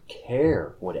doesn't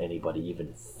care what anybody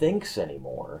even thinks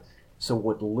anymore. So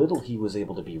what little he was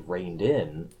able to be reined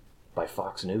in by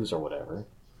Fox News or whatever,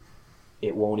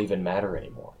 it won't even matter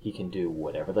anymore. He can do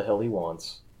whatever the hell he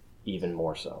wants, even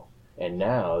more so. And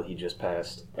now he just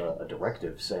passed a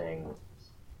directive saying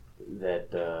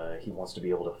that he wants to be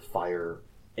able to fire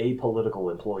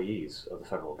apolitical employees of the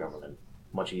federal government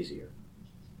much easier.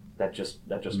 That just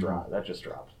dropped. That just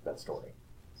dropped, that story.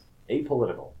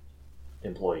 Apolitical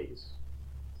employees.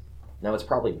 Now it's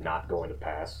probably not going to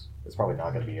pass. It's probably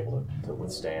not going to be able to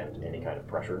withstand any kind of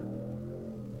pressure.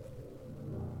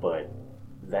 But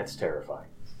that's terrifying.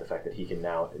 The fact that he can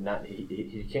now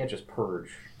he can't just purge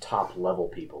top level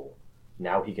people.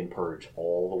 Now he can purge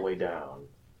all the way down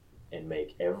and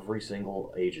make every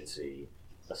single agency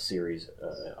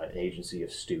an agency of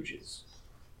stooges.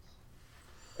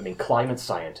 I mean, climate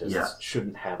scientists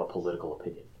shouldn't have a political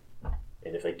opinion,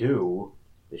 and if they do,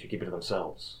 they should keep it to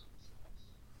themselves.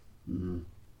 Mm-hmm.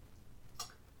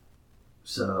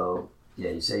 So,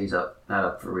 yeah, you say he's not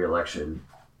up for re-election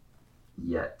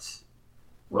yet.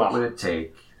 What would it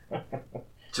take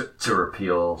to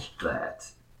repeal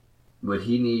that? Would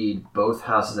he need both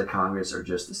houses of Congress or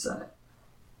just the Senate?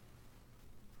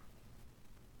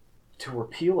 To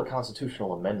repeal a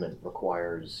constitutional amendment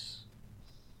requires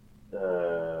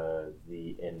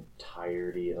the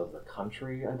entirety of the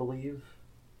country, I believe.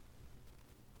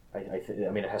 I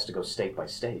mean, it has to go state by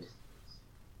state,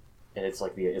 and it's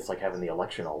like having the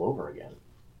election all over again,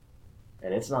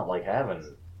 and it's not like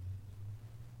having.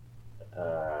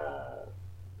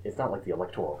 It's not like the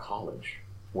Electoral College,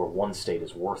 where one state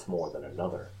is worth more than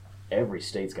another. Every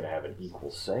state's going to have an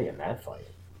equal say in that fight.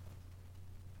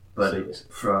 But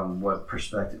from what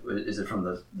perspective? Is it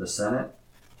from the Senate?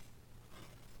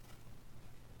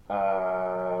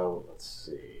 Let's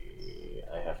see.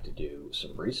 I have to do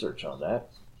some research on that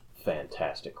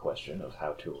fantastic question of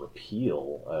how to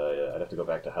repeal. I'd have to go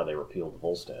back to how they repealed the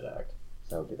Volstead Act.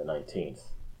 That would be the 19th.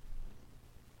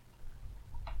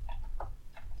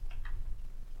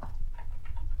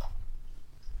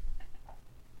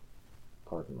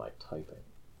 Pardon my typing.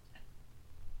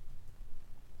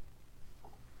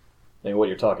 Maybe what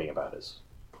you're talking about is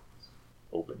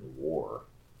open war.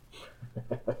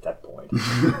 At that point,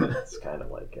 it's kind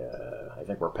of like I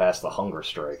think we're past the hunger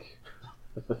strike.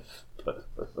 But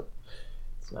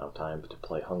it's now time to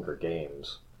play Hunger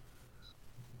Games.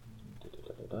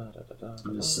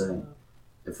 I'm just saying,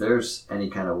 if there's any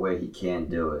kind of way he can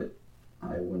do it,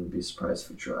 I wouldn't be surprised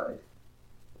if he tried.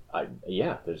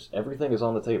 Everything is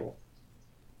on the table.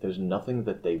 There's nothing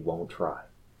that they won't try.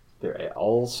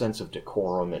 All sense of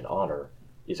decorum and honor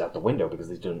is out the window because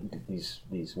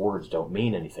these words don't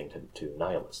mean anything to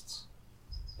nihilists.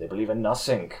 They believe in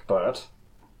nothing, but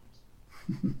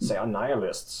they are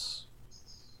nihilists.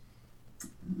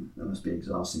 That must be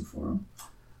exhausting for him.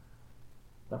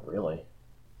 Not really.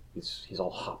 He's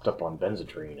all hopped up on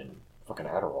Benzedrine and fucking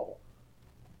Adderall,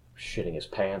 shitting his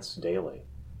pants daily.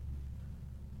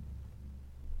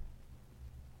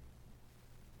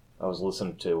 I was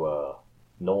listening to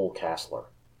Noel Casler.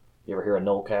 You ever hear of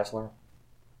Noel Casler?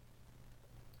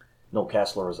 Noel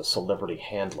Casler is a celebrity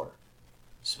handler,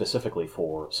 specifically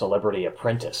for Celebrity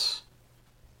Apprentice.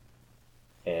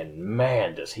 And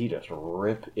man, does he just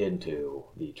rip into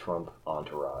the Trump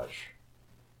entourage.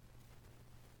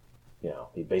 You know,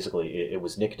 he basically, it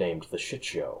was nicknamed the shit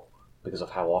show because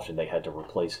of how often they had to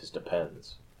replace his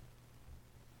Depends.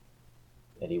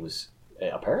 And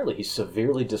apparently he's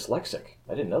severely dyslexic.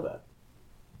 I didn't know that.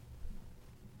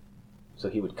 So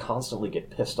he would constantly get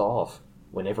pissed off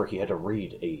whenever he had to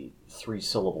read a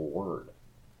 3-syllable word.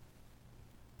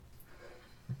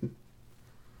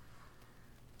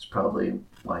 It's probably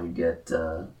why you get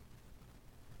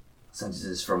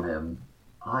sentences from him.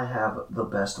 I have the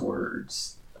best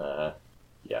words.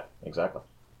 Yeah, exactly.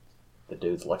 The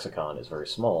dude's lexicon is very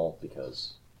small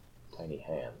because tiny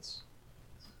hands.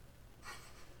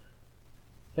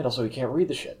 And also he can't read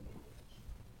the shit.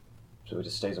 So he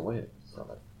just stays away from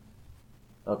it.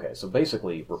 Okay, so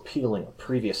basically repealing a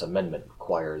previous amendment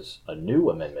requires a new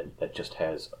amendment that just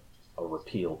has a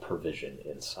repeal provision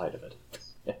inside of it.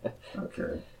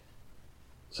 Okay.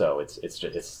 So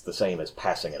it's the same as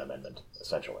passing an amendment,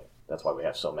 essentially. That's why we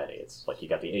have so many. It's like you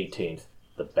got the 18th,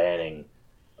 the banning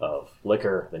of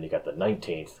liquor, then you got the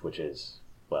 19th, which is,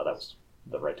 well, that was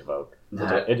the right to vote.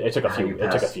 It took a few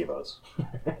votes.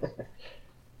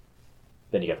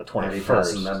 Then you got the 21st. How do you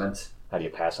pass an amendment? How do you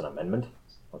pass an amendment?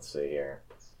 Let's see here.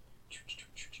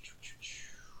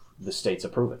 The states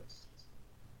approve it.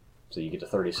 So you get to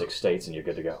 36 states and you're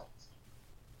good to go.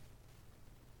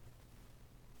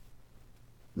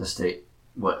 The state,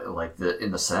 what, like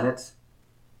in the Senate?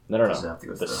 No.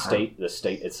 The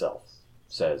state itself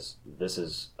says this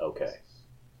is okay.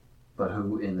 But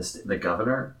who in the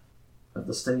governor of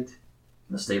the state?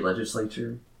 The state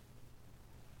legislature?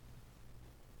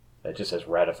 It just says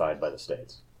ratified by the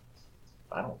states.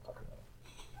 I don't fucking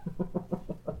know.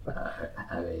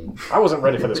 I mean... I wasn't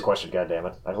ready for this question,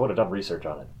 goddammit. I would have done research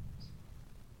on it.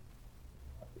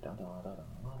 I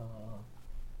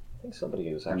think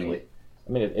somebody was actually...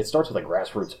 I mean, it starts with a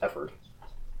grassroots effort,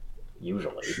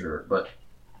 usually. Sure, but...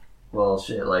 Well,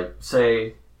 shit, like,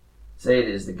 say it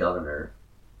is the governor,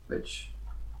 which,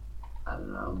 I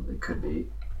don't know, it could be.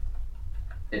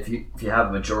 if you have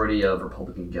a majority of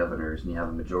Republican governors and you have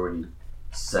a majority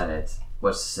Senate,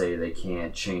 what's to say they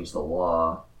can't change the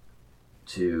law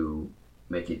to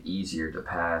make it easier to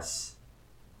pass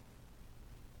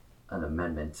an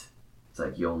amendment? It's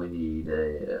like you only need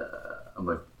a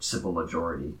simple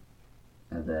majority,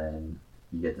 and then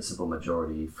you get the simple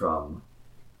majority from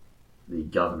the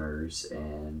governors,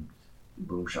 and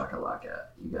boom shakalaka,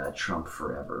 you got Trump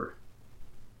forever.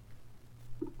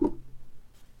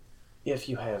 If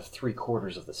you have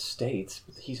 3/4 of the states,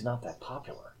 he's not that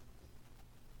popular.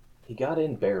 He got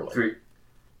in barely.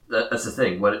 That's the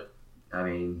thing.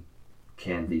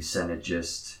 Can the Senate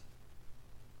just...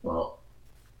 Well,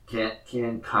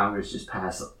 can Congress just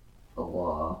pass a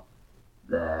law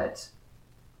that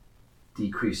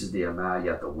decreases the amount you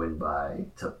have to win by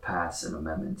to pass an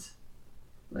amendment?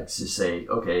 Like, just say,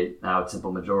 okay, now it's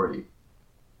simple majority.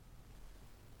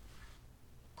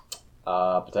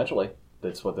 Potentially.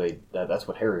 That's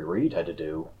what Harry Reid had to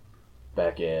do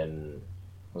back in,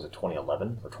 was it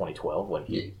 2011 or 2012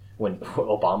 when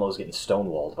Obama was getting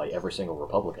stonewalled by every single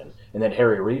Republican, and then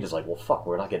Harry Reid is like, well, fuck,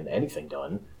 we're not getting anything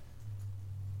done.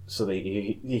 So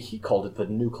he called it the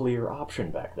nuclear option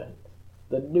back then.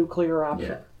 The nuclear option.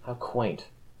 Yeah. How quaint.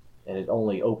 And it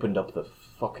only opened up the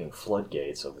fucking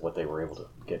floodgates of what they were able to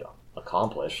get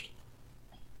accomplished.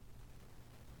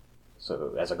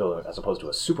 So as opposed to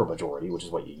a supermajority, which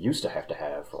is what you used to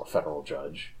have for a federal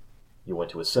judge, you went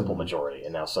to a simple majority,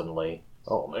 and now suddenly,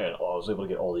 oh man, I was able to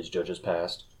get all these judges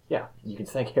passed. Yeah, you can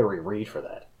thank Harry Reid for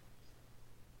that.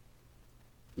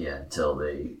 Yeah, until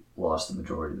they lost the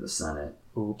majority of the Senate.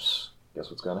 Oops. Guess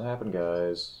what's gonna happen,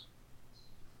 guys?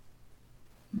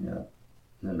 Yeah.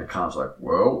 And McConnell's like,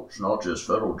 well, it's not just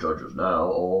federal judges now.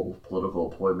 All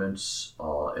political appointments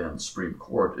and the Supreme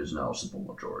Court is now a simple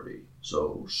majority.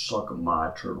 So suck my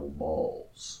turtle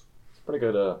balls. It's pretty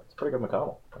good. It's pretty good,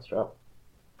 McConnell. Nice job.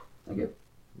 Thank you.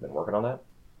 Been working on that?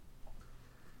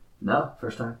 No,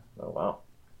 first time. Oh wow,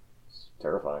 it's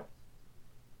terrifying.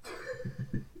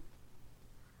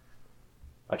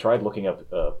 I tried looking up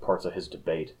parts of his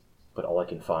debate, but all I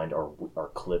can find are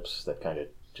clips that kind of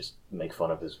just make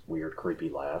fun of his weird, creepy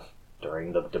laugh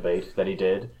during the debate that he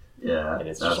did. Yeah, and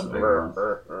it's just like,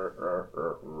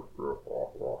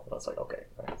 that's like, okay,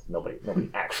 nobody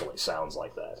actually sounds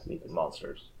like that, even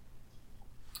monsters.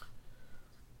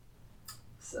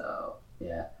 So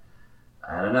yeah,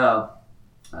 I don't know,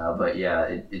 but yeah,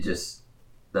 it just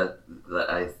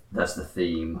that's the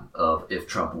theme of if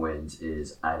Trump wins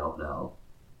is I don't know.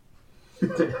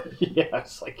 Yeah,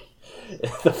 it's like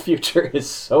the future is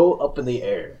so up in the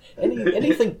air.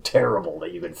 Anything terrible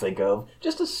that you can think of,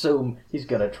 just assume he's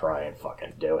gonna try and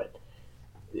fucking do it.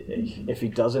 If he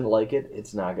doesn't like it,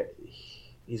 it's not.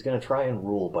 He's gonna try and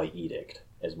rule by edict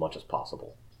as much as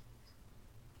possible.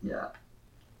 Yeah.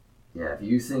 Yeah, if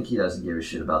you think he doesn't give a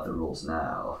shit about the rules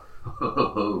now,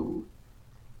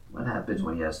 what happens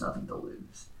when he has nothing to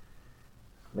lose?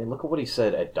 I mean, look at what he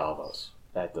said at Davos,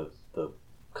 at the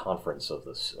conference of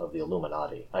the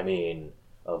Illuminati. I mean,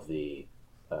 of the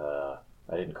I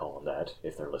didn't call them that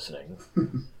if they're listening.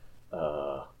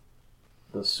 The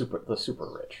super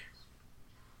rich,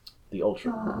 the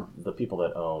ultra, the people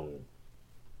that own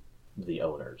the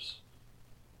owners.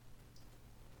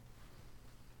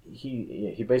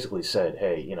 He basically said,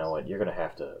 hey, you know what, you're gonna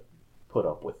have to put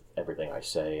up with everything I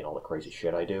say and all the crazy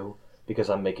shit I do because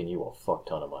I'm making you a fuck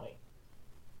ton of money.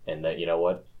 And that, you know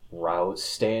what,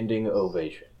 standing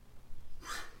ovation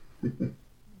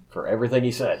for everything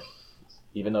he said,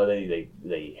 even though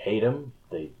they hate him,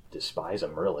 they despise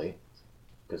him really,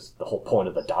 because the whole point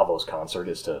of the Davos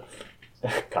conference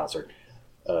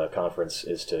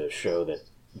is to show that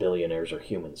billionaires are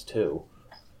humans too.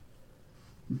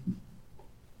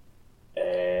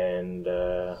 And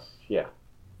yeah,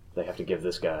 they have to give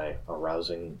this guy a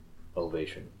rousing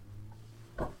ovation.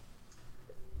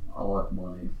 I like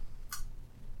money.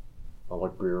 I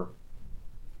like beer.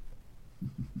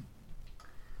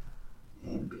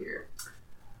 And beer.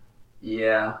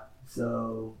 Yeah,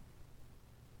 so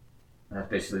that's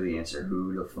basically the answer.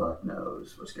 Who the fuck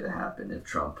knows what's going to happen if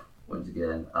Trump wins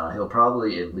again? He'll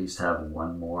probably at least have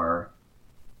one more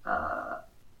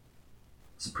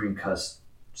Supreme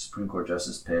Court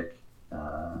justice pick.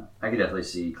 I could definitely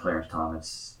see Clarence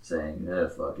Thomas saying,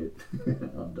 fuck it,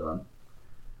 I'm done.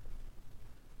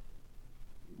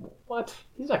 What?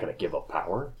 He's not going to give up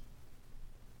power.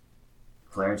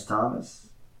 Clarence Thomas?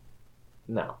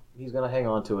 No. He's going to hang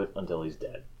on to it until he's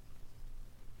dead.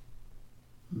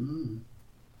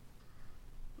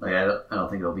 Like, I don't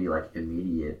think it'll be,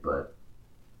 immediate, but...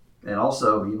 And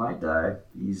also, he might die.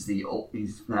 He's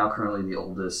now currently the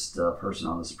oldest person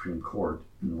on the Supreme Court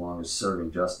and the longest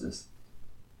serving justice.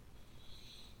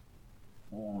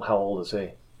 How old is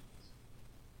he?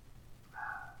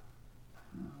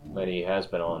 And he has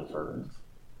been on for,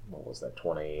 what was that,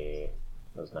 that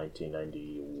was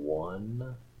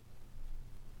 1991?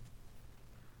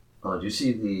 Oh, did you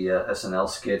see the SNL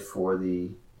skit for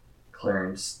the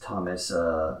Clarence Thomas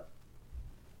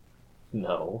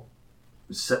No.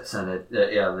 Senate?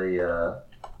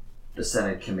 The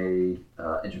Senate committee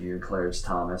interviewing Clarence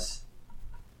Thomas.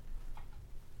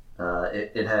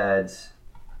 It had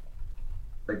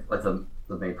like the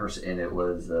main person in it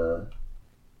was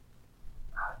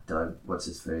Doug. What's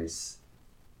his face?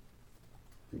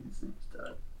 I think his name's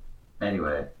Doug.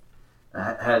 Anyway,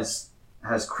 has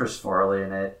Chris Farley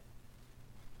in it.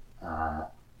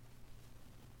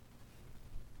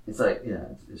 It's like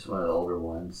it's one of the older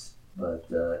ones, but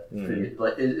pretty,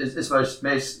 like it's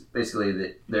basically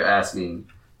that they're asking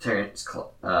Clarence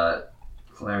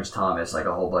Thomas like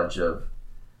a whole bunch of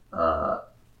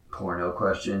porno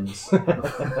questions, and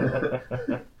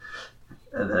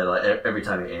then like every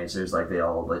time he answers, like they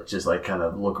all like just like kind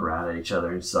of look around at each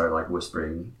other and start like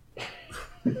whispering.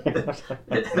 It's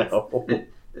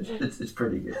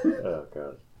pretty good. Oh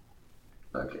god.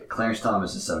 Okay, Clarence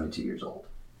Thomas is 72 years old.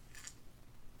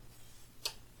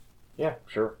 Yeah,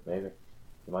 sure, maybe.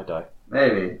 He might die.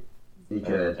 Maybe. He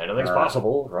could. Anything's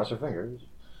possible. Cross your fingers.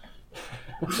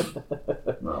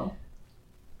 Well.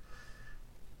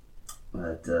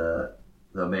 But,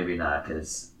 though maybe not,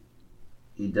 because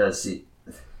he does I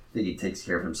think he takes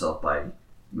care of himself by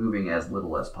moving as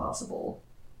little as possible.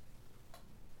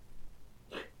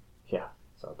 Yeah,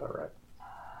 sounds about right.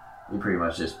 He pretty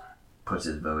much just puts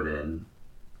his vote in.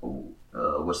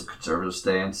 What's the conservative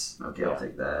stance? Okay, I'll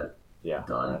take that. Yeah.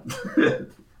 Done.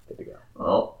 Good to go.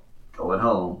 Well, going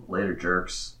home. Later,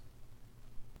 jerks.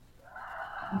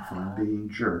 Fun being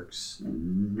jerks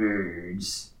and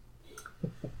nerds.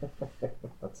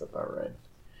 That's about right.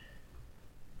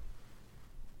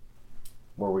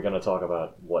 Were we going to talk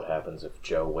about what happens if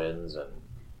Joe wins and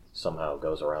somehow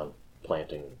goes around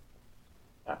planting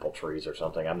apple trees or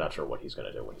something? I'm not sure what he's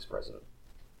going to do when he's president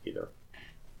either.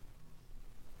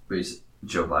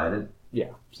 Joe Biden? Yeah.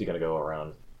 Is he going to go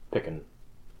around picking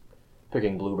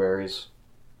blueberries?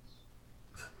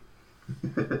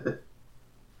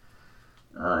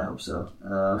 I hope so.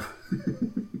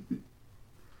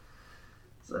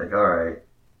 It's like, all right,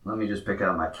 let me just pick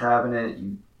out my cabinet.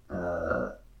 You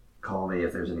call me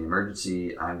if there's any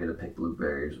emergency. I'm going to pick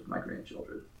blueberries with my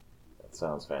grandchildren. That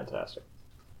sounds fantastic.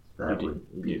 That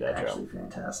would be actually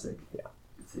fantastic. Yeah.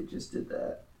 If they just did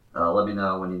that. Let me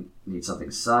know when you need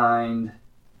something signed.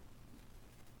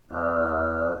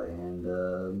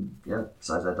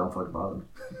 Besides that, don't fucking bother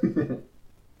me.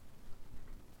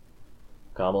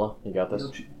 Kamala, you got this?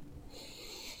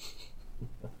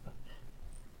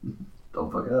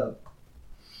 Don't fuck up.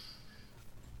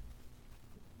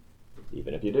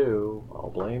 Even if you do, I'll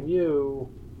blame you.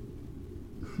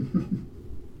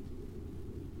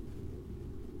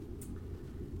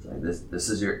 This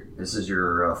is your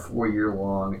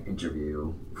 4-year-long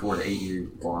interview, 4 to 8 year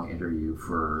long interview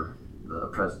for the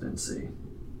presidency.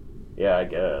 Yeah, I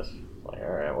guess. Like, all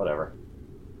right, whatever.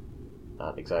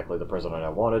 Not exactly the president I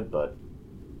wanted, but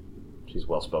she's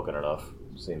well spoken enough.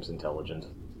 Seems intelligent.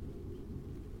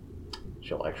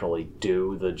 She'll actually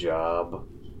do the job.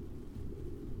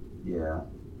 Yeah,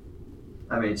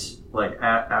 I mean, it's like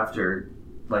after,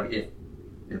 like if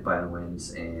Biden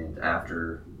wins and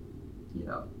after,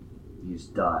 he's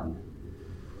done,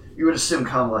 you would assume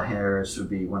Kamala Harris would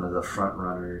be one of the front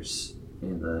runners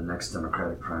in the next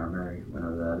Democratic primary,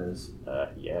 whenever that is.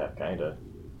 Yeah, kinda.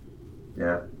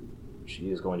 Yeah.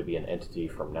 She is going to be an entity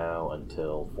from now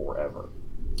until forever.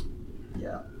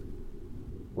 Yeah.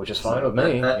 Which is fine with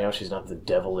me. She's not the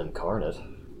devil incarnate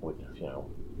with,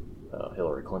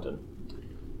 Hillary Clinton.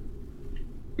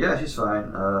 Yeah, she's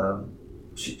fine.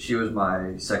 She was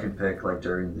my second pick, like,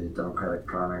 during the Democratic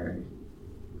primary.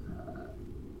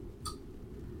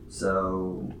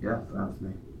 So, yeah, fine with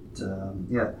me.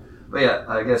 Yeah. But yeah,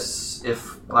 I guess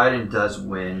if Biden does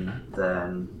win,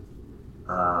 then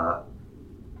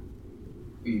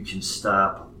you can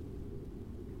stop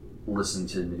listening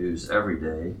to the news every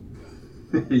day.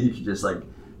 You can just, like,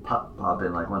 pop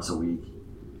in, like, once a week.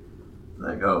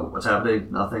 Like, oh, what's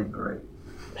happening? Nothing? Great.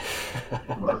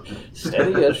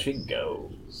 Steady as she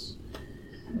goes.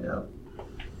 Yeah.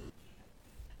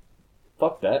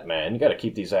 Fuck that, man. You gotta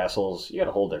keep these assholes, you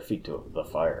gotta hold their feet to the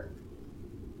fire.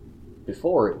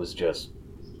 Before, it was just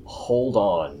hold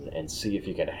on and see if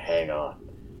you can hang on.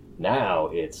 Now,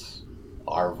 it's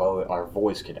our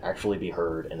voice can actually be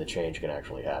heard and the change can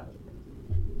actually happen.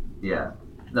 Yeah.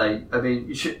 I mean,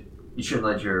 you shouldn't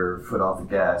let your foot off the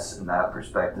gas in that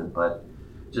perspective, but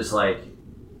just like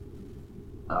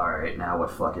all right, now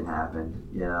what fucking happened?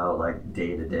 You know, like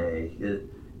day to day.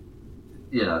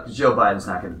 You know, because Joe Biden's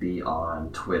not going to be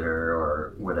on Twitter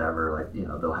or whatever. Like, you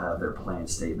know, they'll have their plan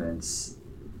statements.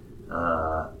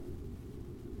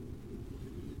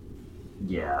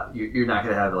 Yeah, you're not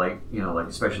going to have, like, you know, like,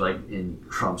 especially like in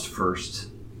Trump's first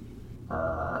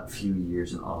few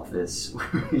years in office,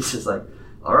 where he's just like,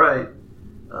 all right,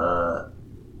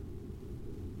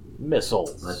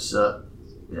 missiles. Let's,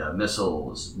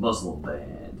 missiles, Muslim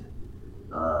ban.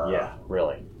 Yeah,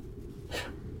 really.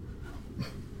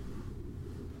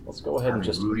 Let's go ahead and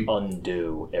just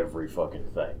undo every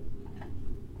fucking thing.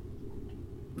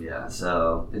 Yeah,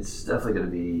 so it's definitely going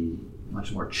to be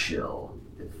much more chill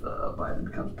if Biden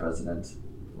becomes president.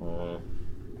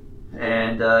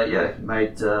 And yeah, he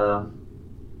might.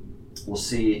 We'll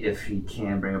see if he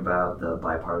can bring about the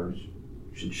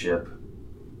bipartisanship,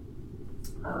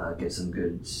 get some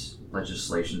good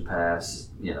legislation passed.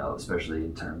 You know, especially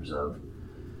in terms of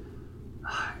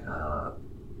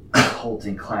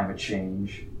halting climate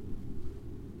change.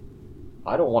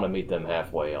 I don't want to meet them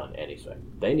halfway on anything.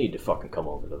 They need to fucking come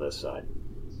over to this side.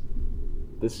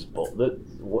 This is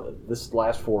this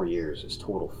last 4 years is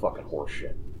total fucking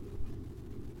horseshit.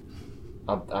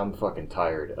 I'm fucking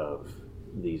tired of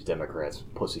these Democrats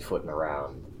pussyfooting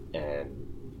around and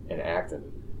acting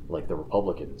like the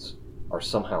Republicans are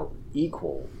somehow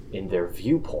equal in their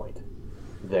viewpoint.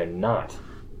 They're not.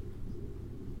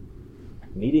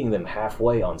 Meeting them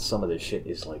halfway on some of this shit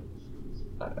is like,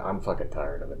 I'm fucking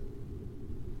tired of it.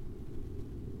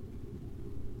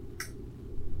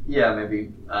 Yeah,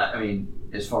 maybe. I mean,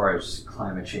 as far as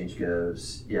climate change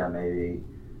goes, yeah, maybe.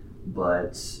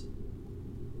 But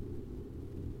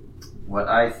what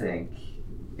I think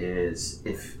is,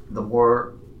 if the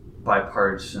more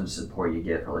bipartisan support you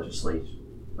get for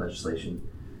legislation,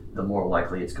 the more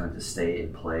likely it's going to stay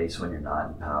in place when you're not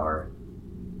in power.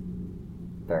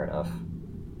 Fair enough.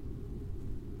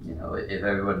 You know, if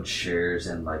everyone shares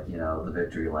in, like, you know, the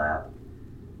victory lap,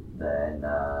 then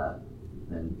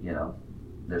you know,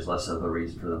 there's less of a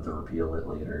reason for them to repeal it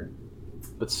later.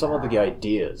 But some of the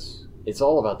ideas, it's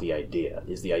all about the idea.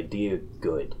 Is the idea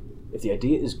good? If the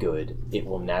idea is good, it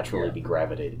will naturally be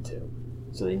gravitated to.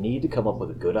 So they need to come up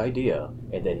with a good idea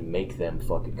and then make them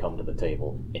fucking come to the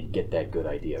table and get that good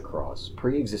idea across.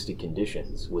 Pre-existing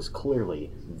conditions was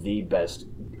clearly the best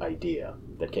idea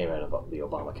that came out of the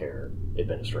Obamacare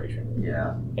administration.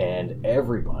 Yeah. And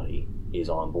everybody is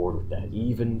on board with that.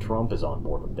 Even Trump is on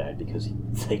board with that because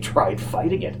they tried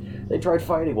fighting it. They tried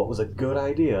fighting what was a good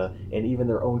idea, and even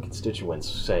their own constituents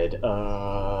said,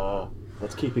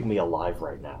 that's keeping me alive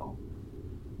right now.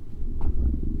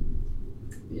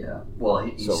 Yeah. Well,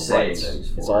 he's so saying rights. that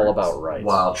he's for it's all it about rights.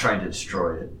 while trying to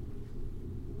destroy it.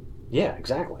 Yeah,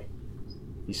 exactly.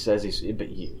 He says but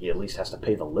he at least has to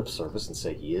pay the lip service and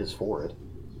say he is for it.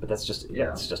 But that's just,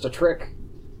 it's just a trick.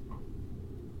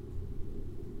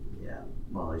 Yeah.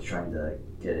 Well, he's trying to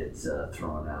get it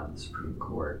thrown out in the Supreme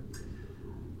Court.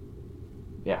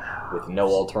 Yeah, with no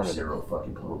alternative. Zero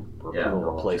fucking clue. Repeal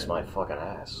replace my fucking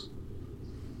ass.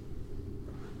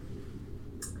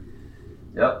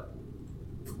 Yep.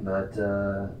 But,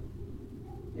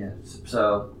 yeah.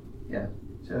 So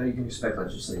you can expect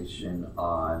legislation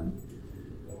on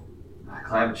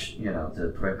climate,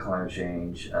 to prevent climate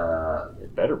change.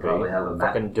 It better be. Probably have a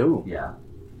fucking do. Yeah.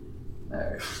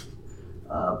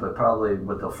 But probably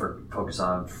what they'll focus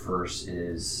on first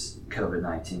is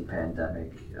COVID-19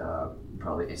 pandemic.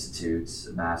 Probably institutes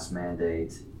a mask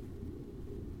mandate.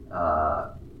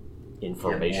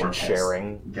 Information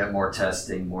sharing. Get more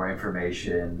testing, more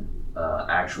information.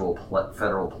 Actual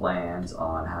federal plans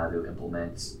on how to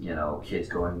implement, kids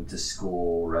going to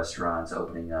school, restaurants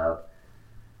opening up,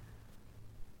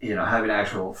 having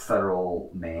actual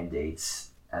federal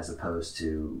mandates as opposed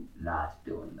to not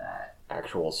doing that.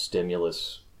 Actual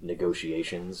stimulus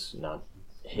negotiations, not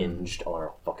hinged on a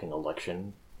fucking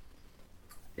election.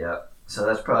 Yeah, so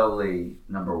that's probably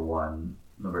number one.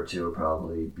 Number two would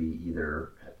probably be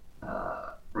either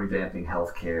revamping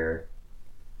healthcare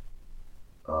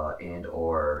and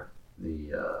or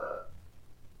the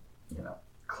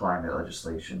climate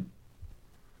legislation,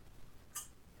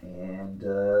 and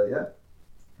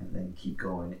and then keep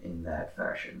going in that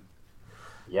fashion.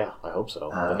 Yeah, I hope so.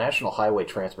 The National Highway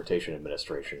Transportation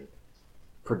Administration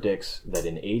predicts that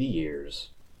in 80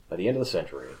 years, by the end of the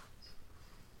century,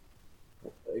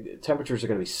 temperatures are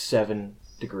going to be 7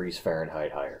 degrees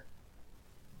Fahrenheit higher.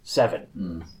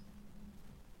 7.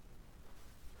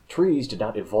 Trees did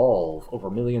not evolve over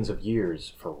millions of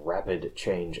years for rapid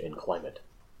change in climate.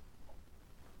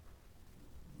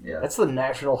 Yeah. That's the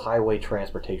National Highway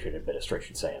Transportation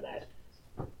Administration saying that.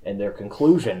 And their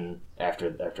conclusion after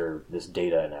this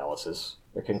data analysis,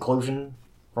 their conclusion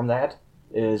from that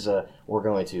is we're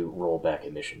going to roll back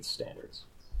emissions standards.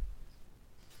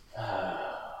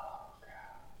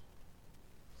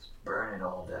 Burn it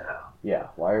all down. Yeah,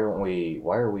 why are we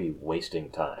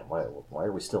wasting time? Why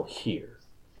are we still here?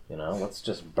 You know, let's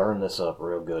just burn this up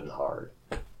real good and hard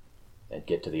and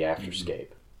get to the afterscape.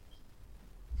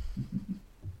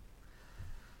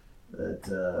 But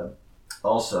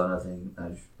also, another thing,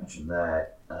 I mentioned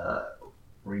that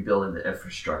rebuilding the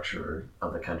infrastructure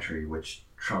of the country, which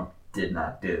Trump did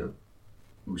not do.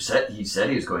 He said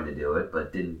he was going to do it,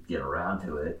 but didn't get around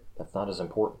to it. That's not as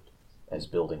important as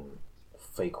building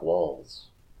fake walls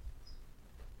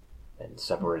and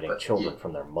separating children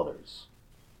from their mothers.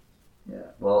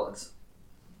 Yeah, well, it's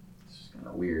kind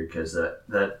of weird because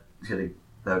that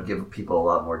would give people a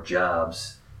lot more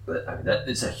jobs, but I mean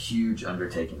it's a huge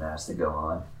undertaking that has to go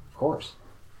on. Of course.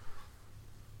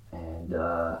 And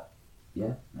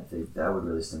yeah, I think that would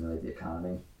really stimulate the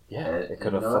economy. Yeah, it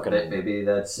could have fucking. Maybe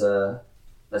that's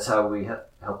how we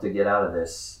help to get out of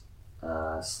this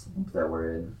slump that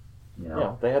we're in. You know?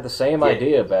 Yeah, they had the same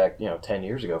idea back 10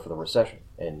 years ago for the recession,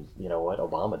 and you know what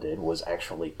Obama did was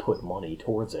actually put money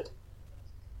towards it.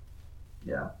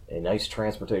 Yeah. A nice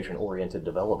transportation-oriented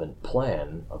development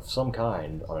plan of some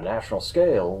kind on a national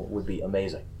scale would be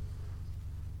amazing.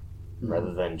 Mm-hmm.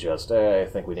 Rather than just, I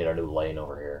think we need a new lane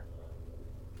over here.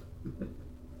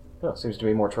 Oh, seems to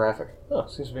be more traffic. Oh,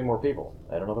 seems to be more people.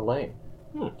 Add another lane.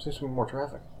 Seems to be more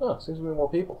traffic. Oh, seems to be more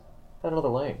people. Add another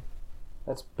lane.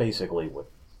 That's basically what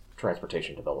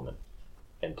transportation development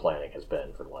and planning has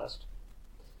been for the last,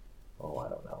 I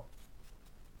don't know.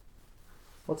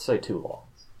 Let's say too long.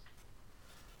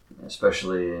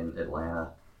 Especially in Atlanta.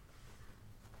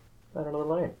 Add another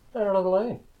lane. Add another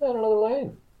lane. Add another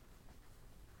lane.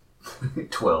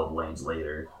 12 lanes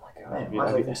later. Oh my god. Man, why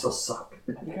does everything still suck?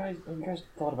 Have you guys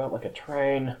thought about like a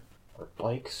train or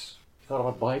bikes? You thought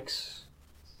about bikes?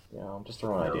 I'm just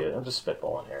throwing ideas. I'm just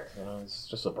spitballing here. It's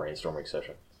just a brainstorming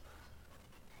session.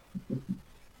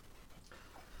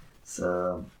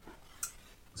 So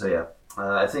yeah,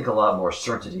 I think a lot more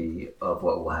certainty of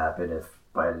what will happen if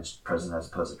Biden's president as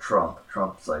opposed to Trump.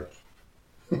 Trump's like,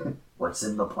 what's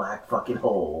in the black fucking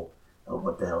hole of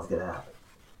what the hell's gonna happen?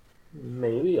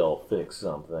 Maybe I'll fix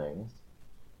something.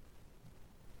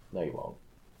 No, you won't.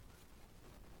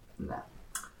 Nah.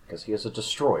 Because he is a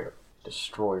destroyer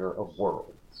of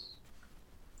worlds.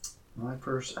 My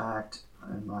first act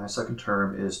in my second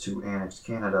term is to annex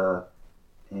Canada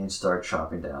and start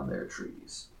chopping down their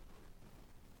trees.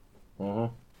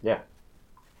 Mm-hmm. Yeah.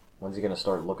 When's he going to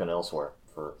start looking elsewhere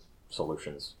for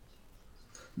solutions?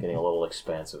 Getting a little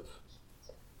expansive.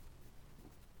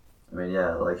 I mean,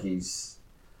 yeah, like he's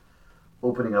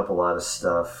opening up a lot of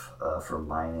stuff for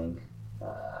mining.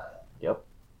 Yep.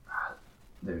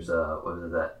 There's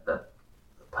that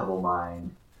pebble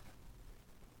mine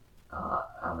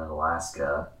out in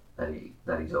Alaska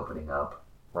that he's opening up.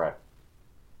 Right.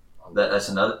 That's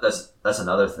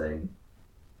another thing.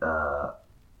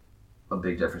 A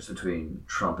big difference between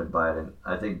Trump and Biden.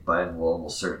 I think Biden will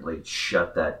almost certainly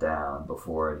shut that down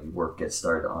before any work gets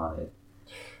started on it.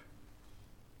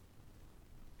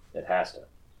 It has to.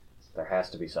 There has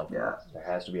to be something. Yeah. There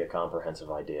has to be a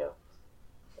comprehensive idea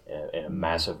and a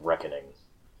massive reckoning.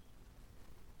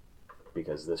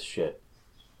 Because this shit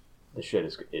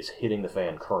is hitting the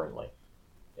fan currently,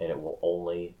 and it will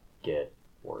only get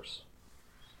worse.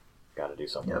 Got to do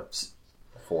something. Yep.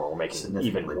 Before we're making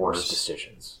even worse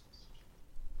decisions.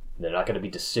 And they're not going to be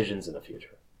decisions in the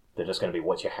future. They're just going to be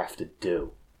what you have to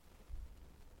do.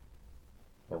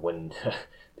 And when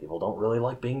people don't really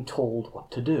like being told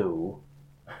what to do,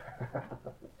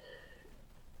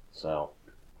 so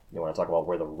you want to talk about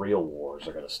where the real wars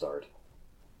are going to start?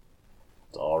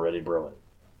 It's already brewing.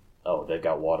 Oh, they've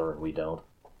got water and we don't.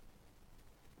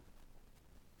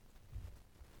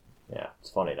 Yeah,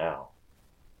 it's funny now.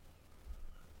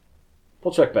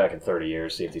 We'll check back in 30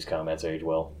 years, see if these comments age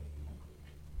well.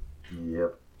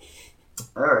 Yep.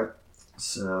 Alright.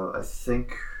 So I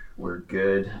think we're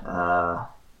good.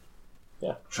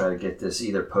 Yeah. Try to get this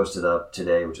either posted up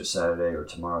today, which is Saturday, or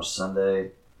tomorrow,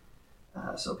 Sunday,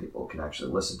 so people can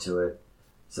actually listen to it.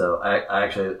 So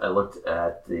I looked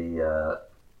at the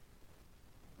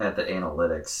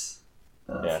analytics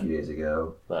a few days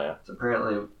ago. Oh, yeah. So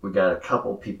apparently we got a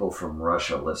couple people from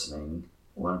Russia listening,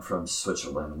 one from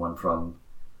Switzerland, one from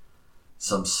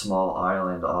some small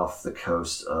island off the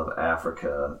coast of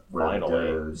Africa where the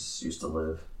dodos used to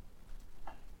live.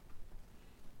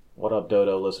 What up,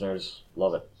 Dodo listeners?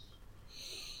 Love it.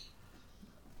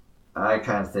 I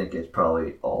kind of think it's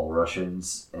probably all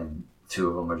Russians, and 2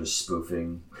 of them are just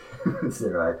spoofing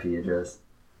their IP address.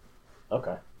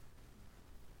 Okay.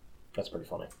 That's pretty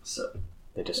funny. So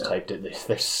they just typed it.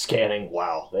 They're scanning.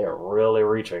 Wow, they are really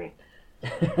reaching.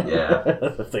 Yeah.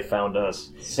 If they found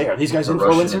us. Hey, are these guys the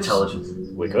influencers? Russian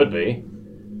intelligence. We could be.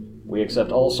 We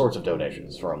accept all sorts of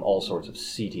donations from all sorts of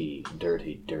seedy,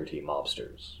 dirty, dirty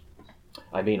mobsters.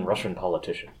 I mean Russian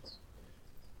politicians.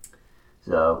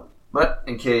 So, but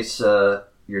in case you're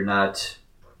not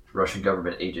Russian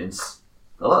government agents,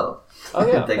 hello. Oh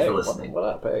yeah. Thanks hey, for listening. What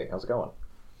up? Hey, how's it going?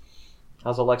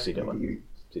 How's Alexei doing?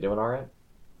 Is he doing all right?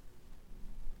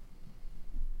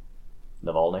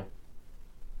 Navalny?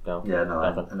 No. Yeah, no,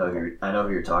 I know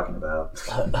who you're talking about.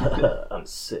 I'm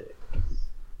sick.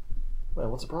 Well,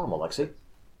 what's the problem, Alexei?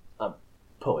 I'm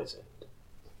poisoned.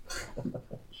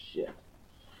 Shit.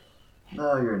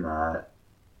 No, you're not.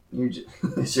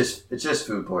 It's just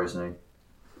food poisoning.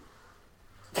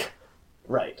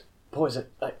 Right. Poison.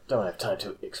 I don't have time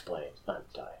to explain. I'm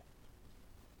dying.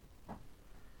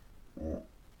 Yeah.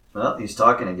 Well, he's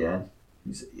talking again.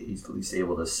 He's at least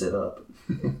able to sit up.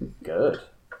 Good.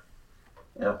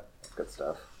 Yeah. Good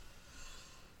stuff.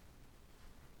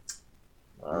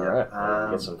 Alright.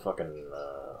 Get some fucking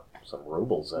some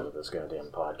rubles out of this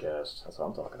goddamn podcast. That's what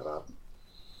I'm talking about.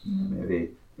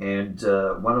 Maybe. And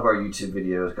one of our YouTube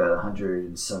videos got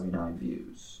 179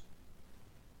 views.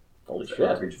 Holy shit.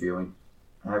 Average view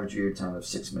time of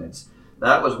 6 minutes.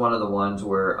 That was one of the ones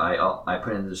where I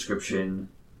put in the description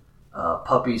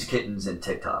puppies, kittens, and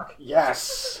TikTok.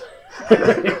 Yes!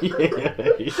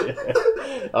 yeah.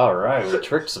 All right, we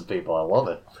tricked some people. I love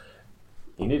it.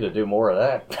 You need to do more of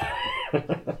that.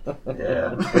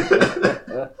 Yeah.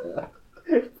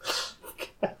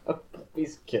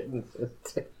 Puppies, kittens, and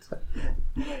TikTok.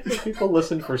 People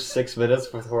listen for 6 minutes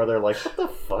before they're like, what the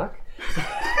fuck?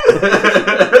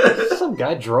 Some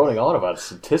guy droning on about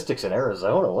statistics in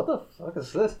Arizona. What the fuck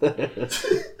is this?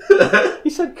 He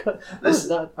said,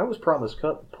 I was promised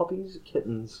puppies,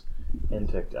 kittens, and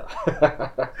TikTok. I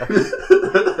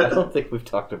don't think we've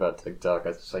talked about TikTok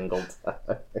a single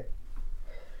time.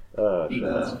 Oh, shit.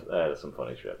 That is some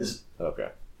funny shit. Okay.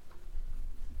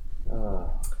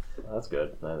 That's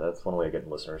good. That's one way of getting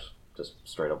listeners. Just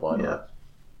straight up live. Yeah.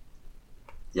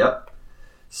 Yep.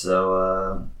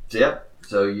 So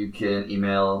you can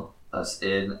email us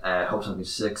in at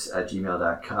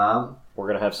hopesomething6@gmail.com. We're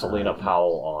going to have Selena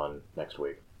Powell on next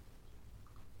week.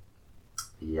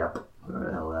 Yep. Whatever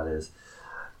the hell that is.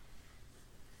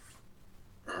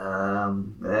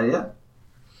 Yeah.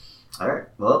 All right.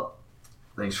 Well,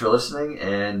 thanks for listening,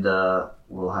 and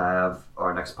we'll have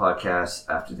our next podcast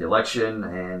after the election,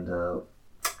 and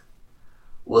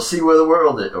we'll see where the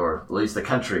world is, or at least the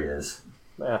country is.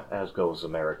 As goes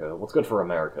America. What's good for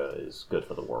America is good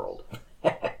for the world.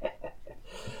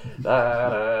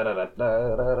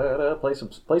 Play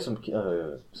some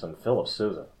Philip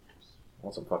Sousa. I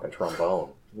want some fucking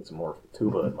trombone. I need some more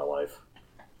tuba in my life.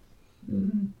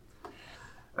 Mm-hmm.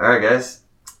 All right, guys.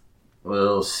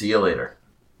 We'll see you later.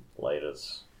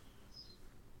 Laters.